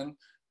information.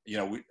 You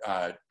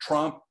know,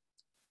 Trump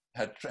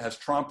has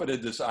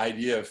trumpeted this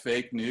idea of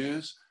fake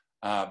news,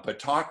 but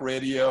talk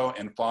radio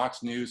and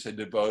Fox News had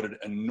devoted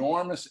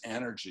enormous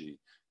energy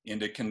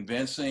into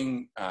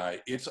convincing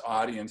its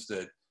audience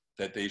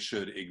that they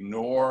should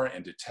ignore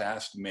and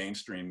detest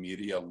mainstream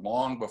media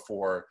long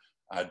before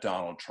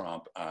Donald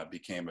Trump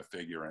became a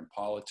figure in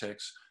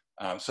politics.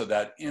 So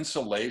that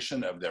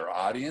insulation of their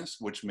audience,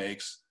 which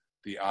makes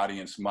the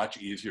audience much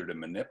easier to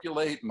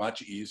manipulate,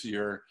 much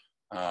easier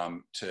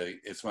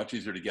it's much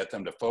easier to get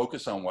them to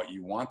focus on what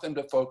you want them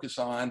to focus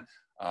on.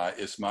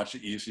 It's much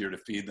easier to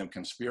feed them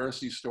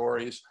conspiracy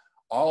stories.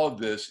 All of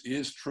this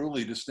is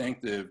truly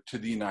distinctive to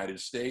the United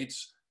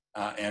States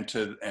and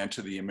to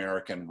the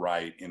American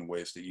right in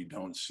ways that you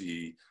don't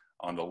see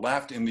on the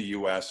left in the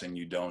US and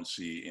you don't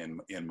see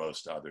in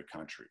most other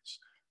countries.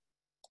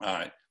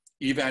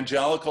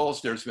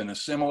 Evangelicals, there's been a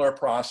similar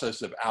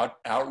process of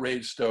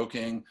outrage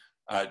stoking.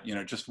 You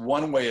know, just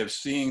one way of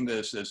seeing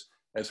this is,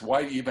 as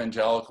white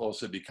evangelicals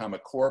have become a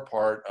core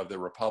part of the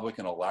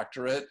Republican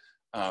electorate,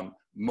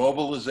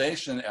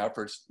 mobilization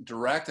efforts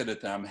directed at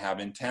them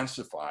have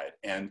intensified.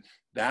 And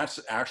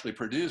that's actually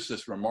produced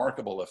this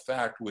remarkable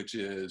effect, which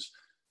is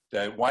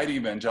that white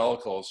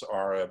evangelicals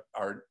are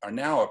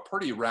now a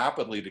pretty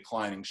rapidly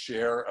declining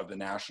share of the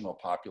national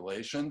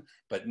population,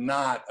 but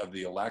not of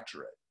the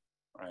electorate,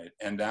 right?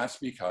 And that's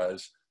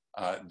because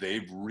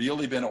they've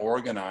really been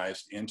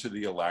organized into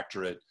the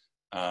electorate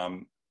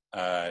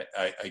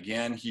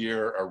again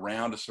here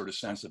around a sort of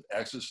sense of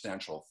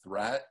existential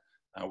threat.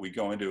 We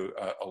go into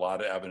a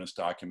lot of evidence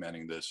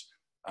documenting this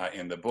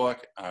in the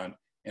book.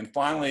 And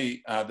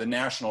finally, the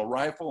National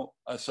Rifle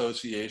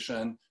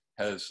Association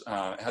has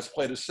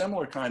played a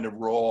similar kind of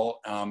role.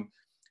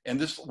 And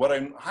this, what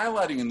I'm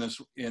highlighting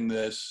in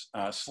this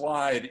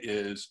slide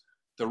is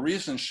the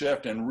recent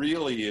shift, and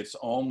really it's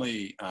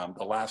only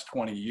the last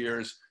 20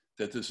 years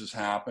that this has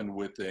happened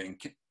with the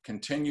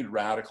continued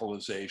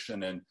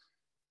radicalization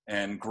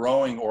and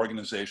growing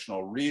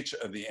organizational reach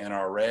of the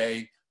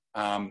NRA.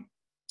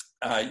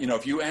 You know,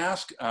 if you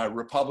ask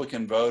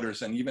Republican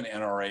voters and even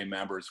NRA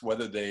members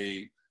whether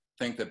they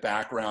think that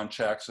background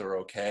checks are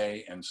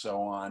okay and so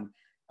on,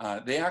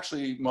 they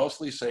actually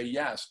mostly say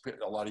yes.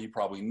 A lot of you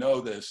probably know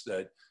this,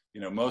 that,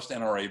 you know, most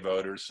NRA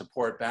voters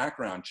support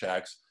background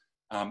checks,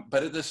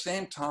 but at the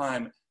same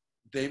time,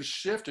 they've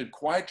shifted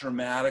quite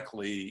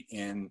dramatically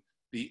in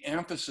the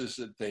emphasis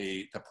that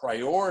the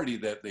priority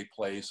that they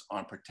place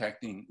on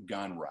protecting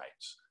gun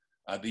rights.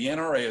 The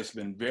NRA has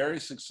been very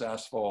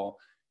successful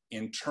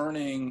in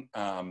turning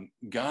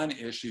gun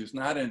issues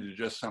not into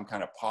just some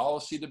kind of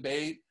policy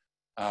debate,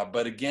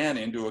 but again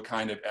into a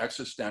kind of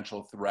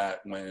existential threat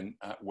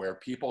where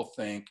people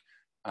think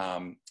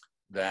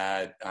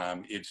that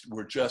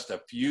we're just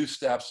a few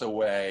steps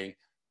away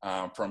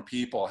from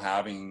people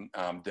having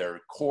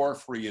their core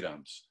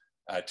freedoms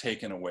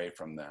taken away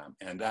from them,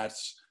 and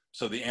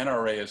so the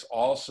NRA is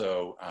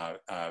also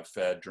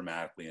fed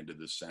dramatically into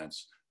the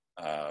sense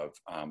of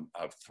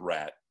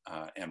threat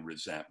and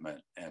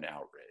resentment and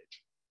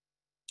outrage.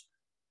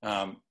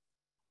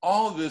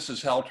 all of this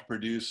has helped to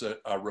produce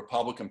a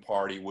Republican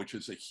Party, which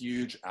is a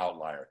huge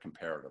outlier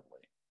comparatively.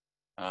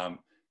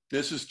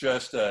 This is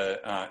just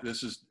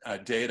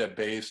data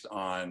based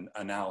on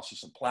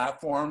analysis of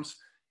platforms.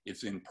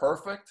 It's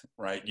imperfect,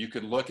 right? You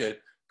could look at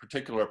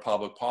particular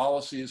public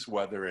policies,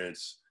 whether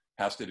it's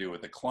has to do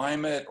with the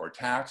climate or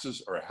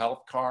taxes or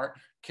health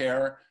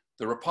care.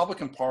 The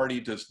Republican Party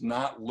does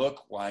not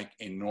look like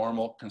a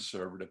normal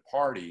conservative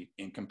party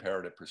in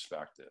comparative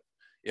perspective.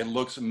 It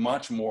looks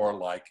much more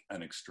like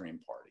an extreme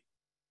party.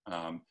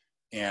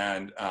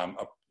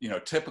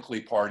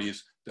 Typically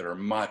parties that are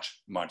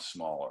much, much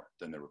smaller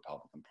than the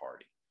Republican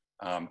Party.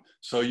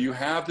 So you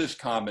have this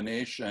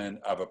combination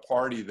of a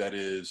party that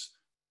is,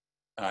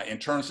 in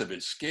terms of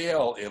its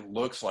scale, it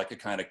looks like a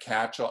kind of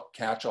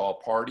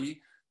catch-all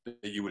party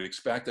that you would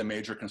expect a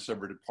major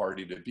conservative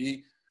party to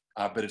be,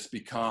 but it's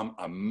become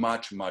a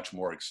much, much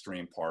more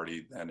extreme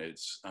party than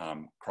its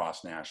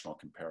cross-national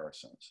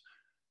comparisons.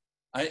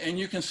 And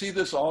you can see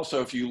this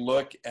also if you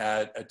look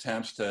at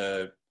attempts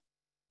to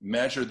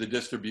measure the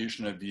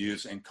distribution of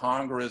views in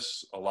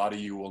Congress. A lot of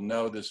you will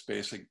know this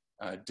basic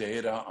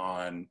data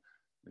on,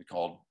 they're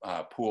called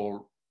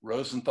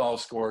Poole-Rosenthal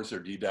scores or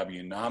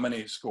DW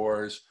nominate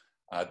scores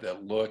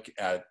that look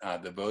at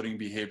the voting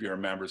behavior of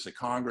members of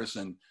Congress.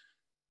 And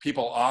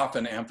people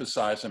often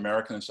emphasize,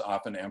 Americans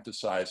often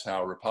emphasize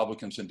how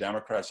Republicans and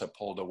Democrats have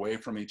pulled away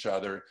from each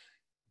other.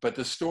 But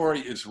the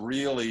story is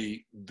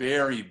really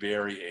very,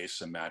 very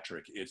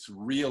asymmetric. It's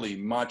really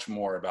much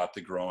more about the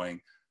growing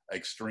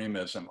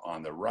extremism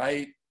on the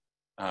right,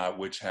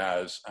 which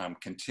has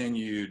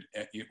continued,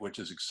 which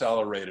has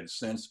accelerated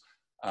since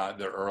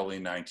the early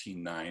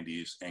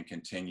 1990s and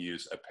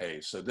continues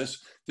apace. So this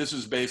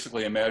is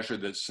basically a measure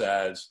that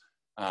says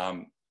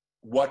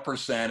what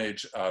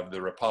percentage of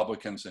the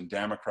Republicans and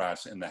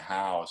Democrats in the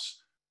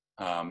House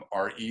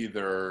are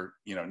either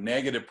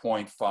negative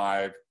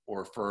 0.5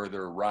 or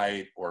further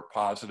right, or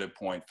positive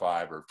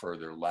 0.5 or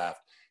further left.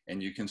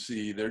 And you can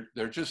see there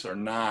just are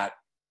not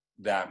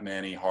that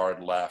many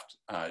hard left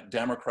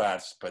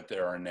Democrats, but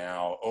there are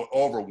now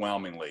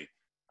overwhelmingly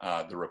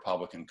the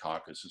Republican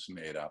caucus is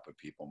made up of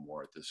people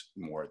more at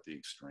the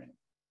extreme.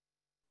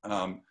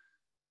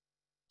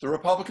 The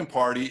Republican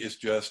Party is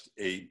just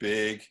a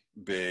big,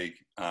 big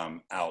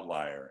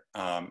outlier.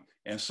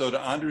 And so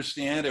to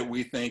understand it,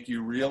 we think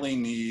you really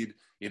need,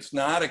 it's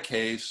not a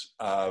case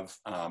of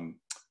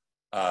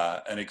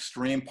an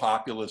extreme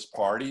populist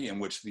party in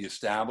which the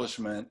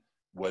establishment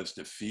was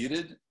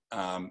defeated.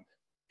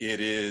 It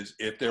is,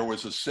 if there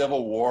was a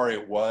civil war,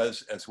 it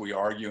was, as we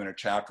argue in a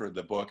chapter of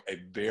the book, a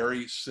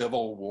very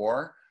civil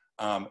war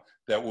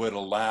that would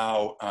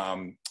allow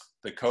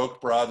the Koch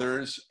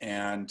brothers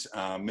and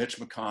Mitch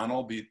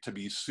McConnell to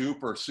be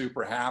super,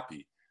 super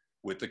happy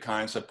with the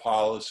kinds of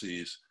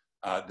policies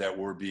that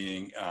were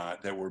being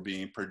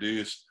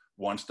produced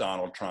once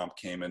Donald Trump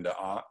came into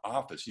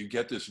office. You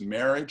get this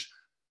marriage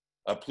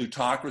of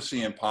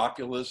plutocracy and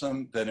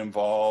populism that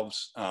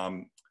involves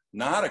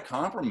not a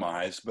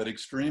compromise, but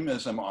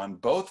extremism on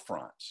both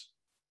fronts,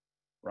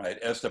 right?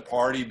 As the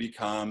party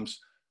becomes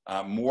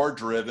more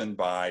driven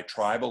by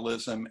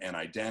tribalism and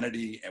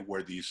identity, and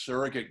where these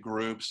surrogate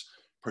groups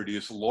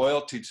produce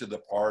loyalty to the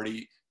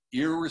party,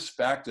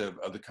 irrespective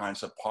of the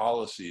kinds of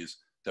policies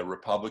that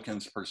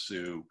Republicans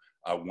pursue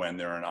when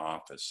they're in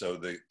office. So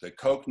the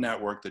Koch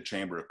network, the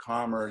Chamber of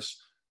Commerce,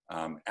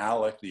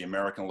 ALEC, the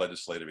American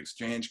Legislative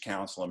Exchange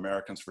Council,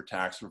 Americans for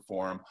Tax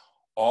Reform,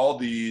 all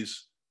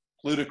these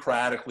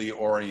plutocratically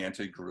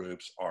oriented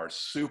groups are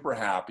super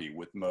happy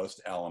with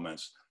most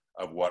elements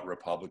of what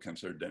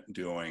Republicans are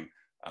doing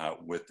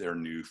with their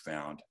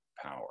newfound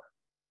power.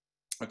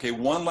 Okay,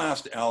 one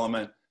last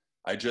element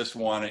I just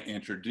want to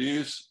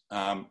introduce,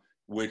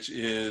 which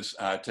is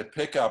to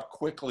pick up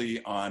quickly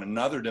on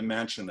another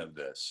dimension of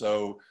this.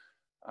 So,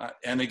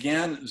 and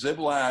again,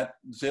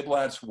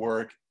 Ziblatt's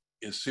work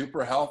is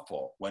super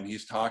helpful when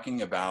he's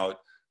talking about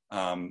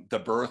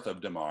the birth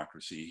of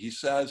democracy. He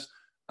says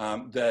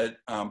that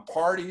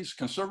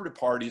conservative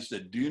parties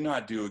that do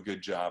not do a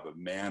good job of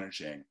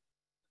managing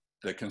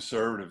the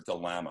conservative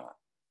dilemma,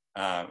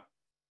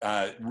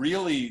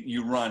 really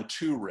you run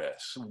two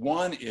risks.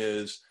 One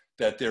is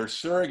that their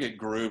surrogate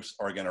groups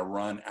are going to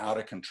run out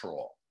of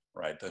control,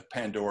 right? The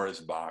Pandora's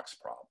box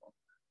problem.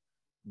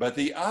 But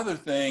the other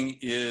thing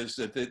is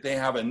that they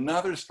have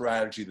another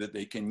strategy that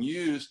they can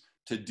use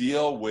to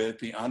deal with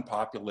the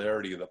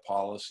unpopularity of the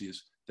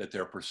policies that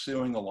they're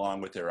pursuing along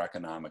with their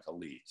economic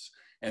elites.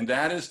 And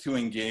that is to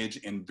engage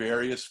in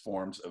various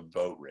forms of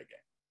vote rigging,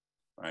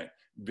 right?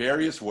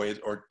 Various ways,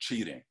 or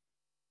cheating,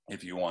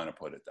 if you want to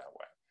put it that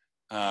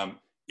way.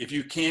 If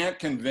you can't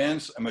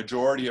convince a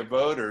majority of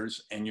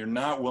voters and you're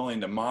not willing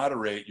to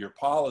moderate your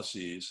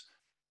policies,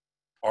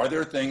 are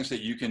there things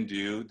that you can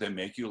do that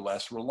make you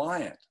less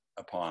reliant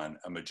upon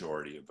a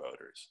majority of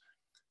voters?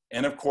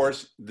 And of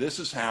course, this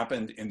has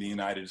happened in the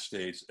United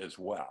States as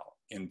well,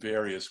 in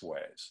various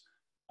ways.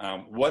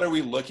 What are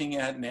we looking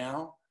at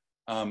now?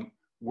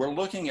 We're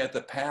looking at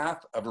the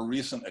path of a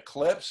recent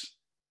eclipse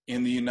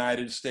in the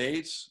United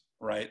States,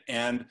 right?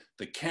 And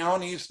the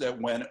counties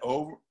that went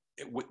over,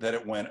 that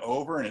it went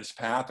over in its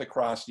path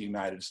across the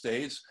United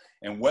States,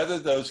 and whether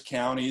those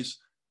counties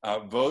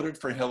voted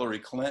for Hillary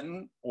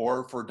Clinton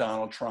or for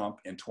Donald Trump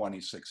in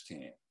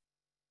 2016,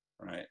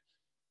 right?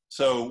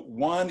 So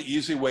one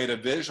easy way to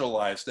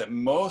visualize that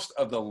most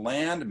of the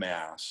land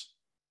mass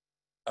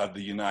of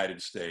the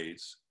United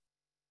States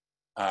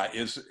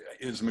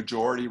is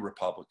majority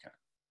Republican,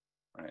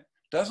 right?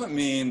 Doesn't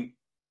mean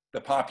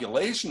the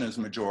population is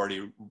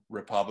majority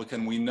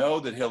Republican. We know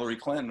that Hillary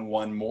Clinton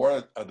won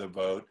more of the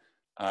vote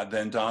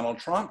than Donald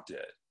Trump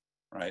did,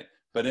 right?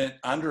 But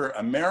under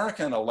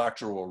American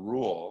electoral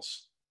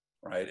rules,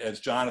 right, as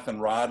Jonathan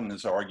Rodden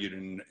has argued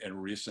in a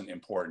recent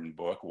important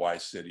book, Why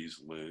Cities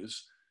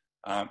Lose,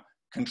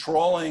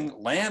 controlling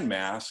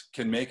landmass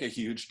can make a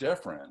huge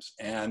difference.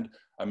 And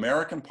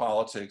American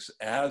politics,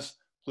 as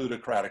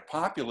plutocratic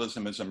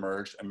populism has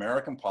emerged,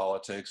 American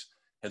politics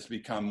has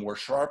become more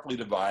sharply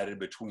divided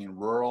between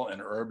rural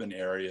and urban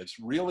areas,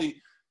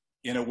 really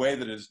in a way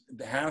that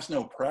has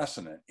no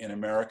precedent in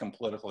American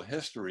political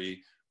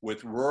history,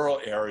 with rural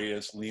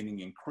areas leaning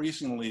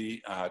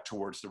increasingly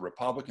towards the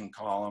Republican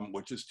column,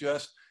 which is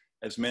just,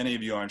 as many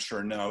of you I'm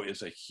sure know,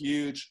 is a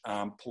huge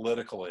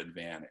political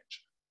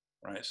advantage,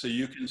 right? So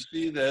you can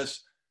see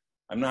this.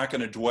 I'm not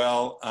going to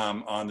dwell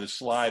on this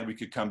slide. We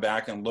could come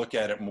back and look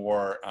at it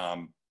more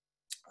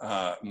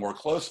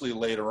closely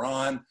later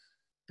on.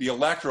 The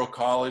Electoral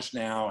College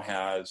now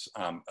has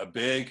a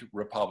big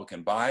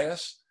Republican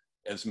bias,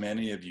 as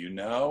many of you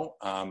know.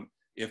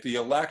 If the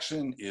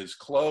election is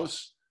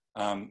close,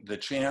 the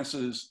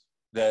chances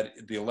that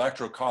the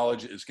Electoral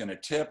College is going to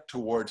tip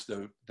towards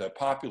the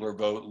popular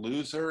vote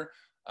loser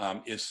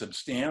is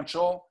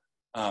substantial,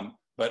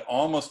 but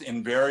almost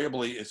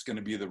invariably it's going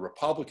to be the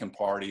Republican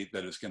Party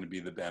that is going to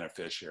be the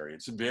beneficiary.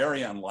 It's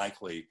very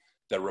unlikely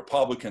that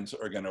Republicans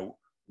are going to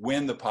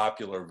win the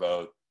popular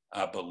vote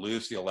but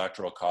lose the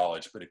Electoral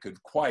College, but it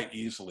could quite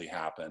easily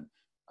happen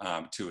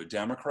to a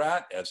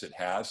Democrat, as it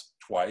has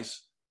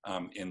twice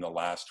in the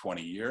last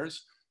 20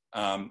 years.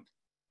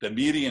 The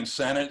median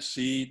Senate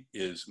seat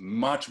is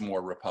much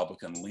more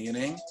Republican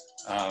leaning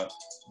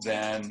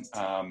than,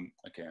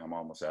 okay, I'm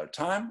almost out of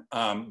time,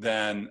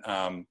 than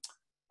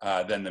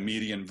the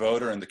median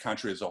voter in the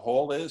country as a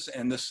whole is.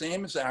 And the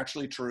same is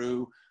actually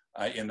true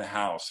in the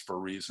House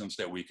for reasons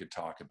that we could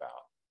talk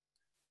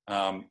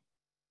about.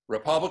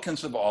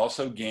 Republicans have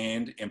also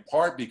gained, in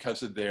part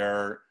because of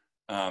their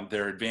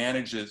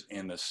advantages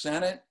in the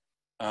Senate,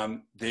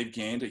 they've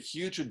gained a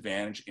huge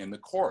advantage in the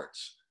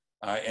courts.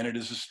 And it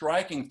is a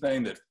striking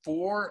thing that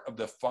 4 of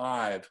the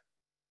 5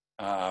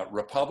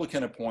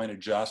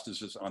 Republican-appointed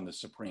justices on the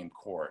Supreme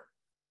Court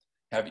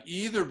have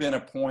either been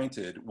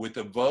appointed with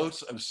the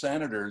votes of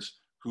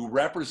senators who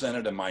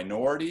represented a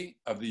minority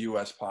of the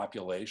US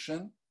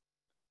population,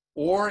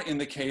 or in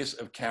the case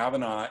of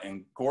Kavanaugh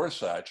and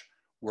Gorsuch,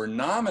 were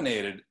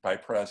nominated by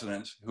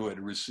presidents who had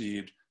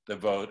received the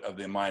vote of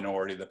the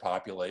minority of the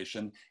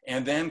population,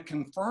 and then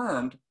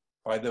confirmed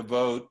by the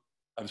vote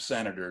of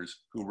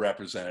senators who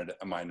represented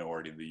a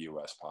minority of the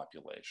US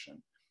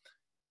population.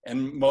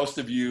 And most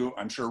of you,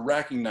 I'm sure,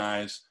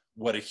 recognize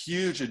what a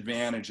huge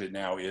advantage it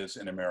now is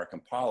in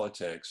American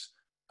politics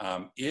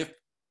if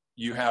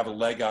you have a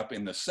leg up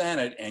in the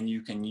Senate, and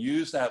you can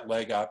use that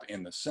leg up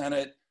in the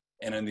Senate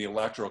and in the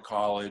Electoral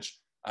College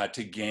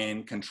to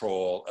gain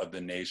control of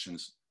the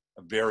nation's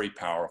very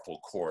powerful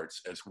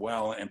courts as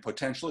well, and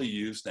potentially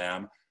use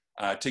them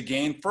to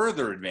gain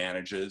further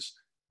advantages,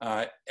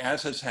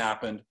 as has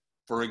happened,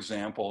 for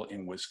example,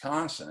 in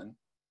Wisconsin,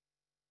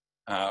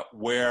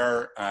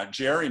 where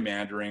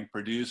gerrymandering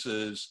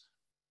produces,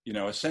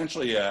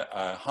 essentially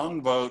a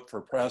hung vote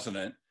for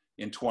president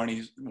in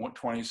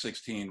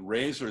 2016,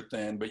 razor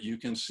thin, but you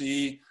can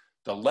see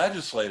the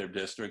legislative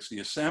districts, the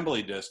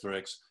assembly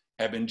districts,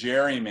 have been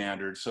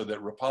gerrymandered so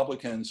that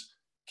Republicans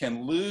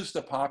can lose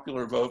the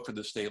popular vote for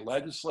the state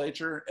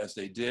legislature, as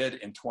they did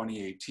in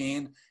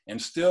 2018,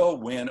 and still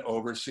win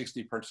over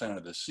 60%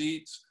 of the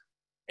seats.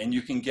 And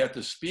you can get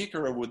the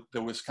Speaker of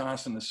the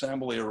Wisconsin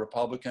Assembly, a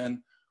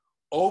Republican,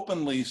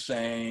 openly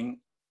saying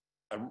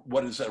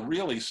what is a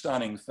really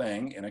stunning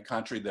thing in a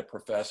country that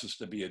professes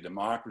to be a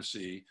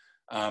democracy,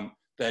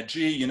 that,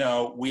 gee,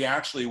 we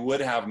actually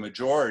would have a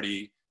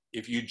majority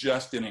if you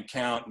just didn't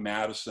count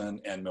Madison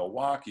and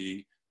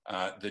Milwaukee,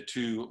 the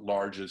 2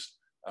 largest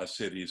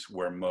cities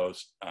where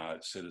most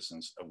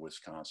citizens of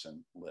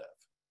Wisconsin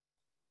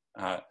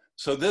live.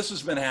 So this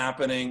has been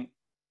happening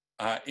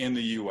in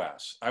the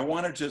US. I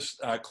want to just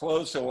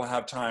close so we'll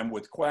have time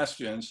with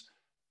questions.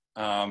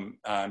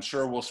 I'm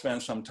sure we'll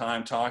spend some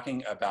time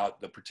talking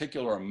about the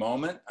particular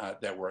moment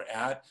that we're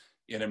at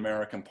in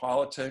American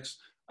politics.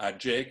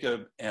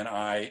 Jacob and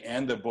I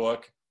end the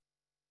book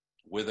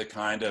with a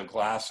kind of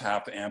glass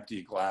half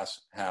empty, glass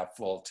half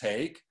full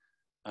take.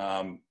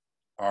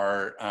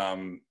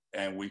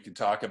 And we could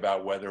talk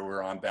about whether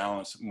we're on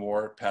balance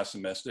more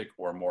pessimistic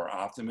or more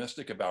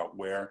optimistic about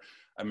where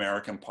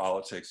American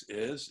politics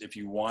is. If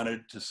you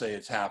wanted to say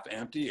it's half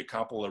empty, a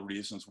couple of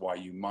reasons why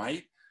you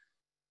might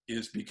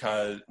is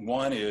because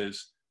one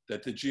is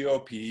that the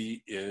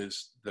GOP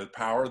is, the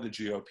power of the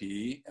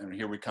GOP, and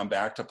here we come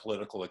back to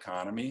political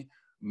economy,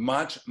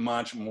 much,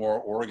 much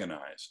more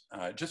organized.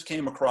 Just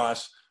came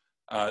across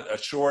a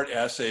short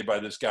essay by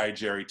this guy,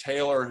 Jerry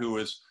Taylor, who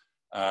was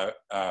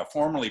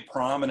formerly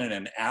prominent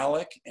in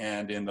ALEC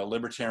and in the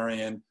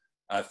libertarian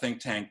think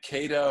tank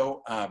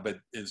Cato, but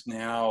is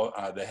now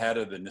the head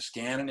of the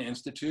Niskanen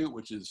Institute,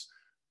 which is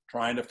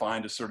trying to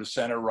find a sort of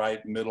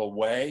center-right middle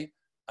way.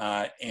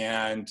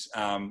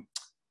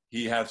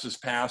 He has this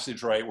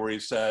passage, right, where he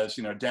says,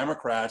 you know,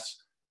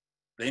 Democrats,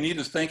 they need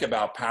to think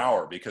about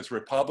power because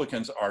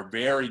Republicans are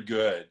very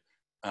good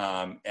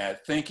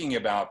at thinking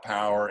about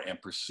power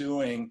and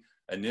pursuing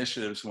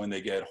initiatives when they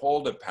get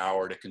hold of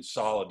power to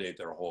consolidate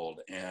their hold.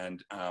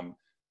 And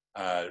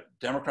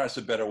Democrats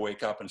had better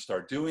wake up and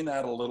start doing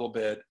that a little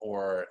bit,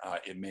 or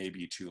it may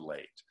be too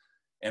late.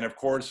 And of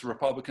course,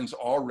 Republicans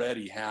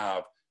already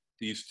have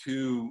these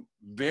two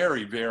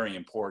very, very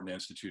important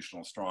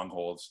institutional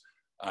strongholds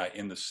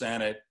in the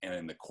Senate and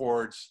in the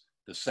courts.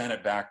 The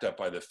Senate backed up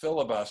by the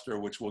filibuster,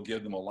 which will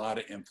give them a lot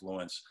of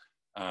influence,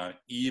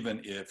 even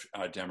if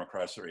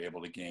Democrats are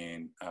able to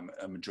gain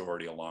a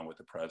majority along with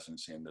the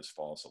presidency in this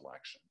fall's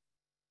election.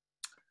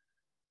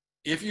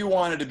 If you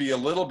wanted to be a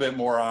little bit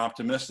more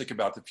optimistic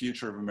about the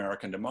future of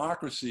American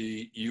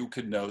democracy, you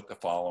could note the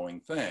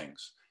following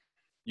things.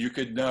 You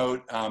could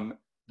note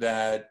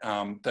that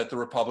the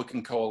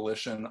Republican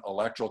coalition,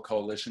 electoral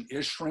coalition,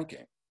 is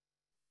shrinking.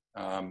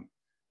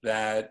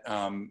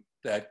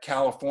 That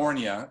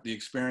California, the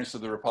experience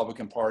of the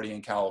Republican Party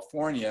in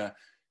California,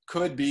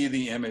 could be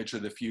the image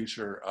of the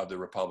future of the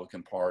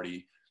Republican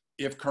Party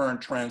if current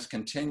trends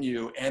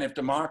continue and if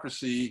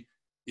democracy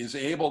is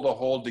able to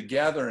hold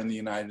together in the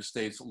United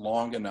States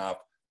long enough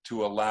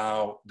to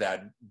allow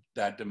that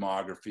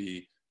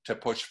demography to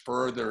push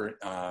further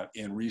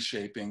in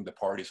reshaping the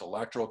party's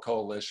electoral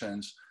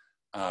coalitions.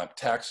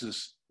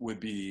 Texas would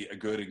be a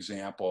good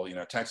example. You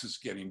know, Texas is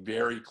getting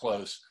very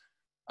close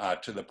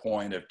to the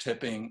point of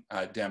tipping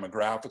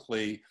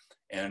demographically,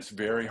 and it's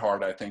very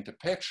hard, I think, to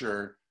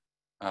picture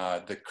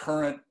the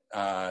current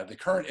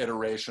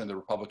iteration of the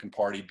Republican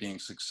Party being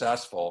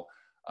successful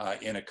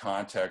in a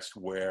context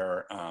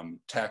where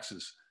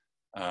Texas,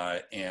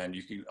 and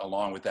you could,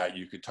 along with that,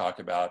 you could talk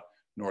about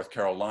North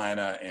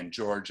Carolina and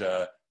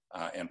Georgia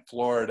and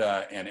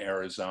Florida and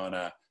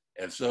Arizona,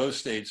 as those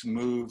states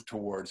move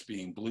towards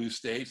being blue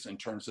states in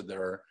terms of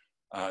their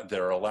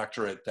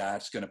electorate.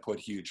 That's going to put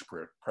huge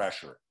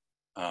pressure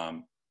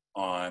on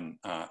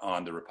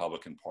the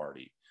Republican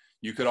Party.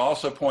 You could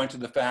also point to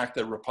the fact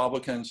that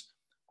Republicans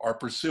are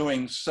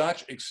pursuing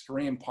such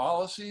extreme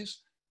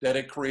policies that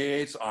it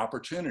creates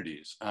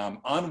opportunities.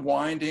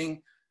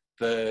 Unwinding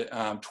the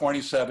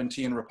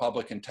 2017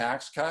 Republican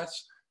tax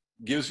cuts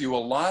gives you a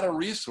lot of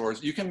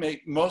resources. You can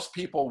make, most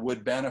people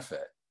would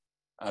benefit.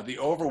 The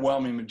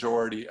overwhelming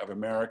majority of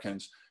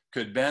Americans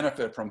could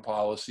benefit from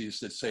policies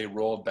that say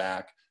rolled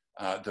back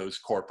those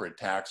corporate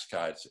tax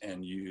cuts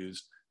and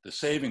used the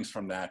savings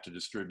from that to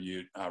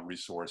distribute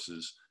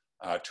resources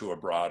to a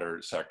broader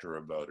sector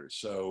of voters.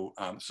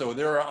 So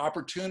there are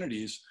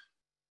opportunities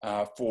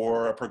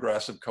for a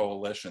progressive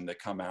coalition that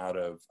come out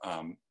of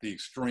the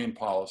extreme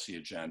policy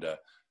agenda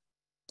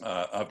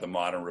of the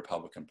modern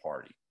Republican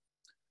Party.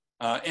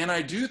 And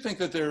I do think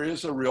that there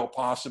is a real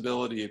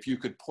possibility, if you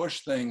could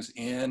push things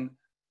in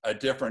a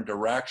different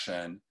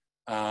direction,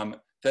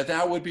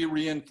 that would be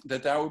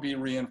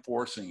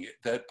reinforcing it,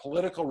 that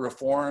political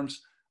reforms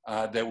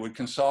that would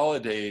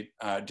consolidate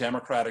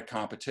democratic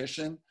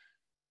competition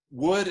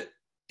would,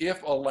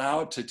 if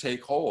allowed to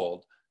take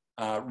hold,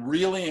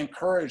 really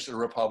encourage the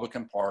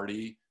Republican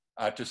Party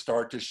to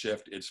start to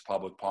shift its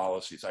public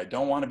policies. I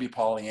don't want to be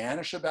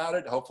Pollyannish about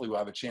it. Hopefully we'll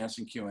have a chance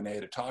in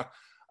Q&A to talk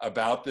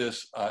about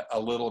this a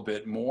little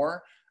bit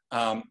more.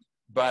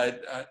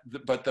 But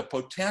the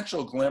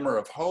potential glimmer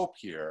of hope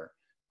here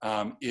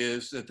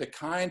is that the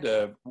kind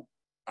of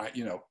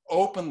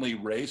openly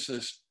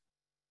racist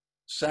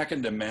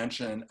second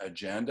dimension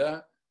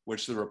agenda,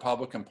 which the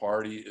Republican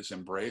Party is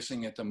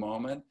embracing at the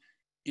moment,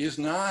 is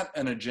not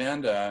an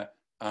agenda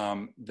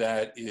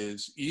that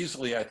is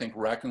easily, I think,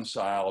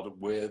 reconciled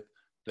with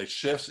the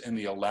shifts in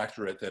the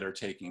electorate that are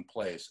taking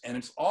place. And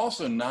it's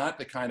also not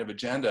the kind of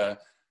agenda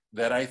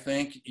that I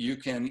think you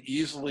can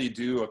easily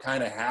do a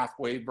kind of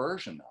halfway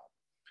version of.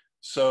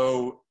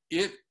 So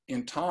if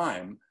in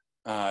time,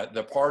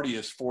 the party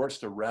is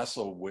forced to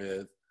wrestle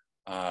with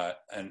a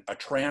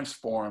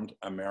transformed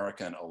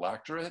American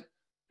electorate,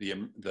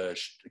 the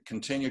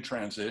continued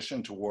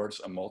transition towards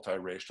a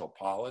multiracial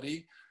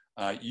polity,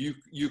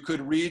 you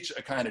could reach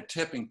a kind of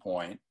tipping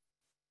point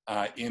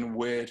in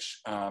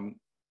which a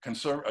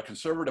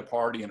conservative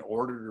party, in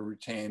order to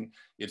retain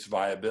its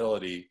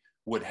viability,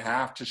 would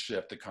have to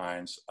shift the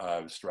kinds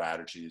of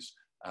strategies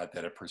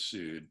that it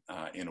pursued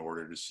in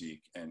order to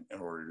seek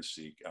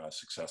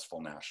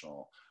successful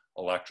national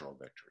electoral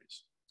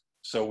victories.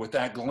 So with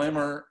that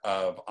glimmer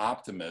of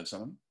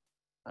optimism,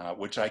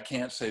 which I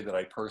can't say that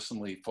I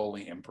personally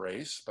fully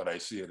embrace, but I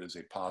see it as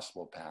a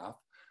possible path,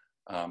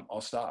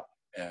 I'll stop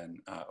and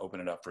open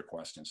it up for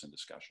questions and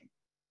discussion.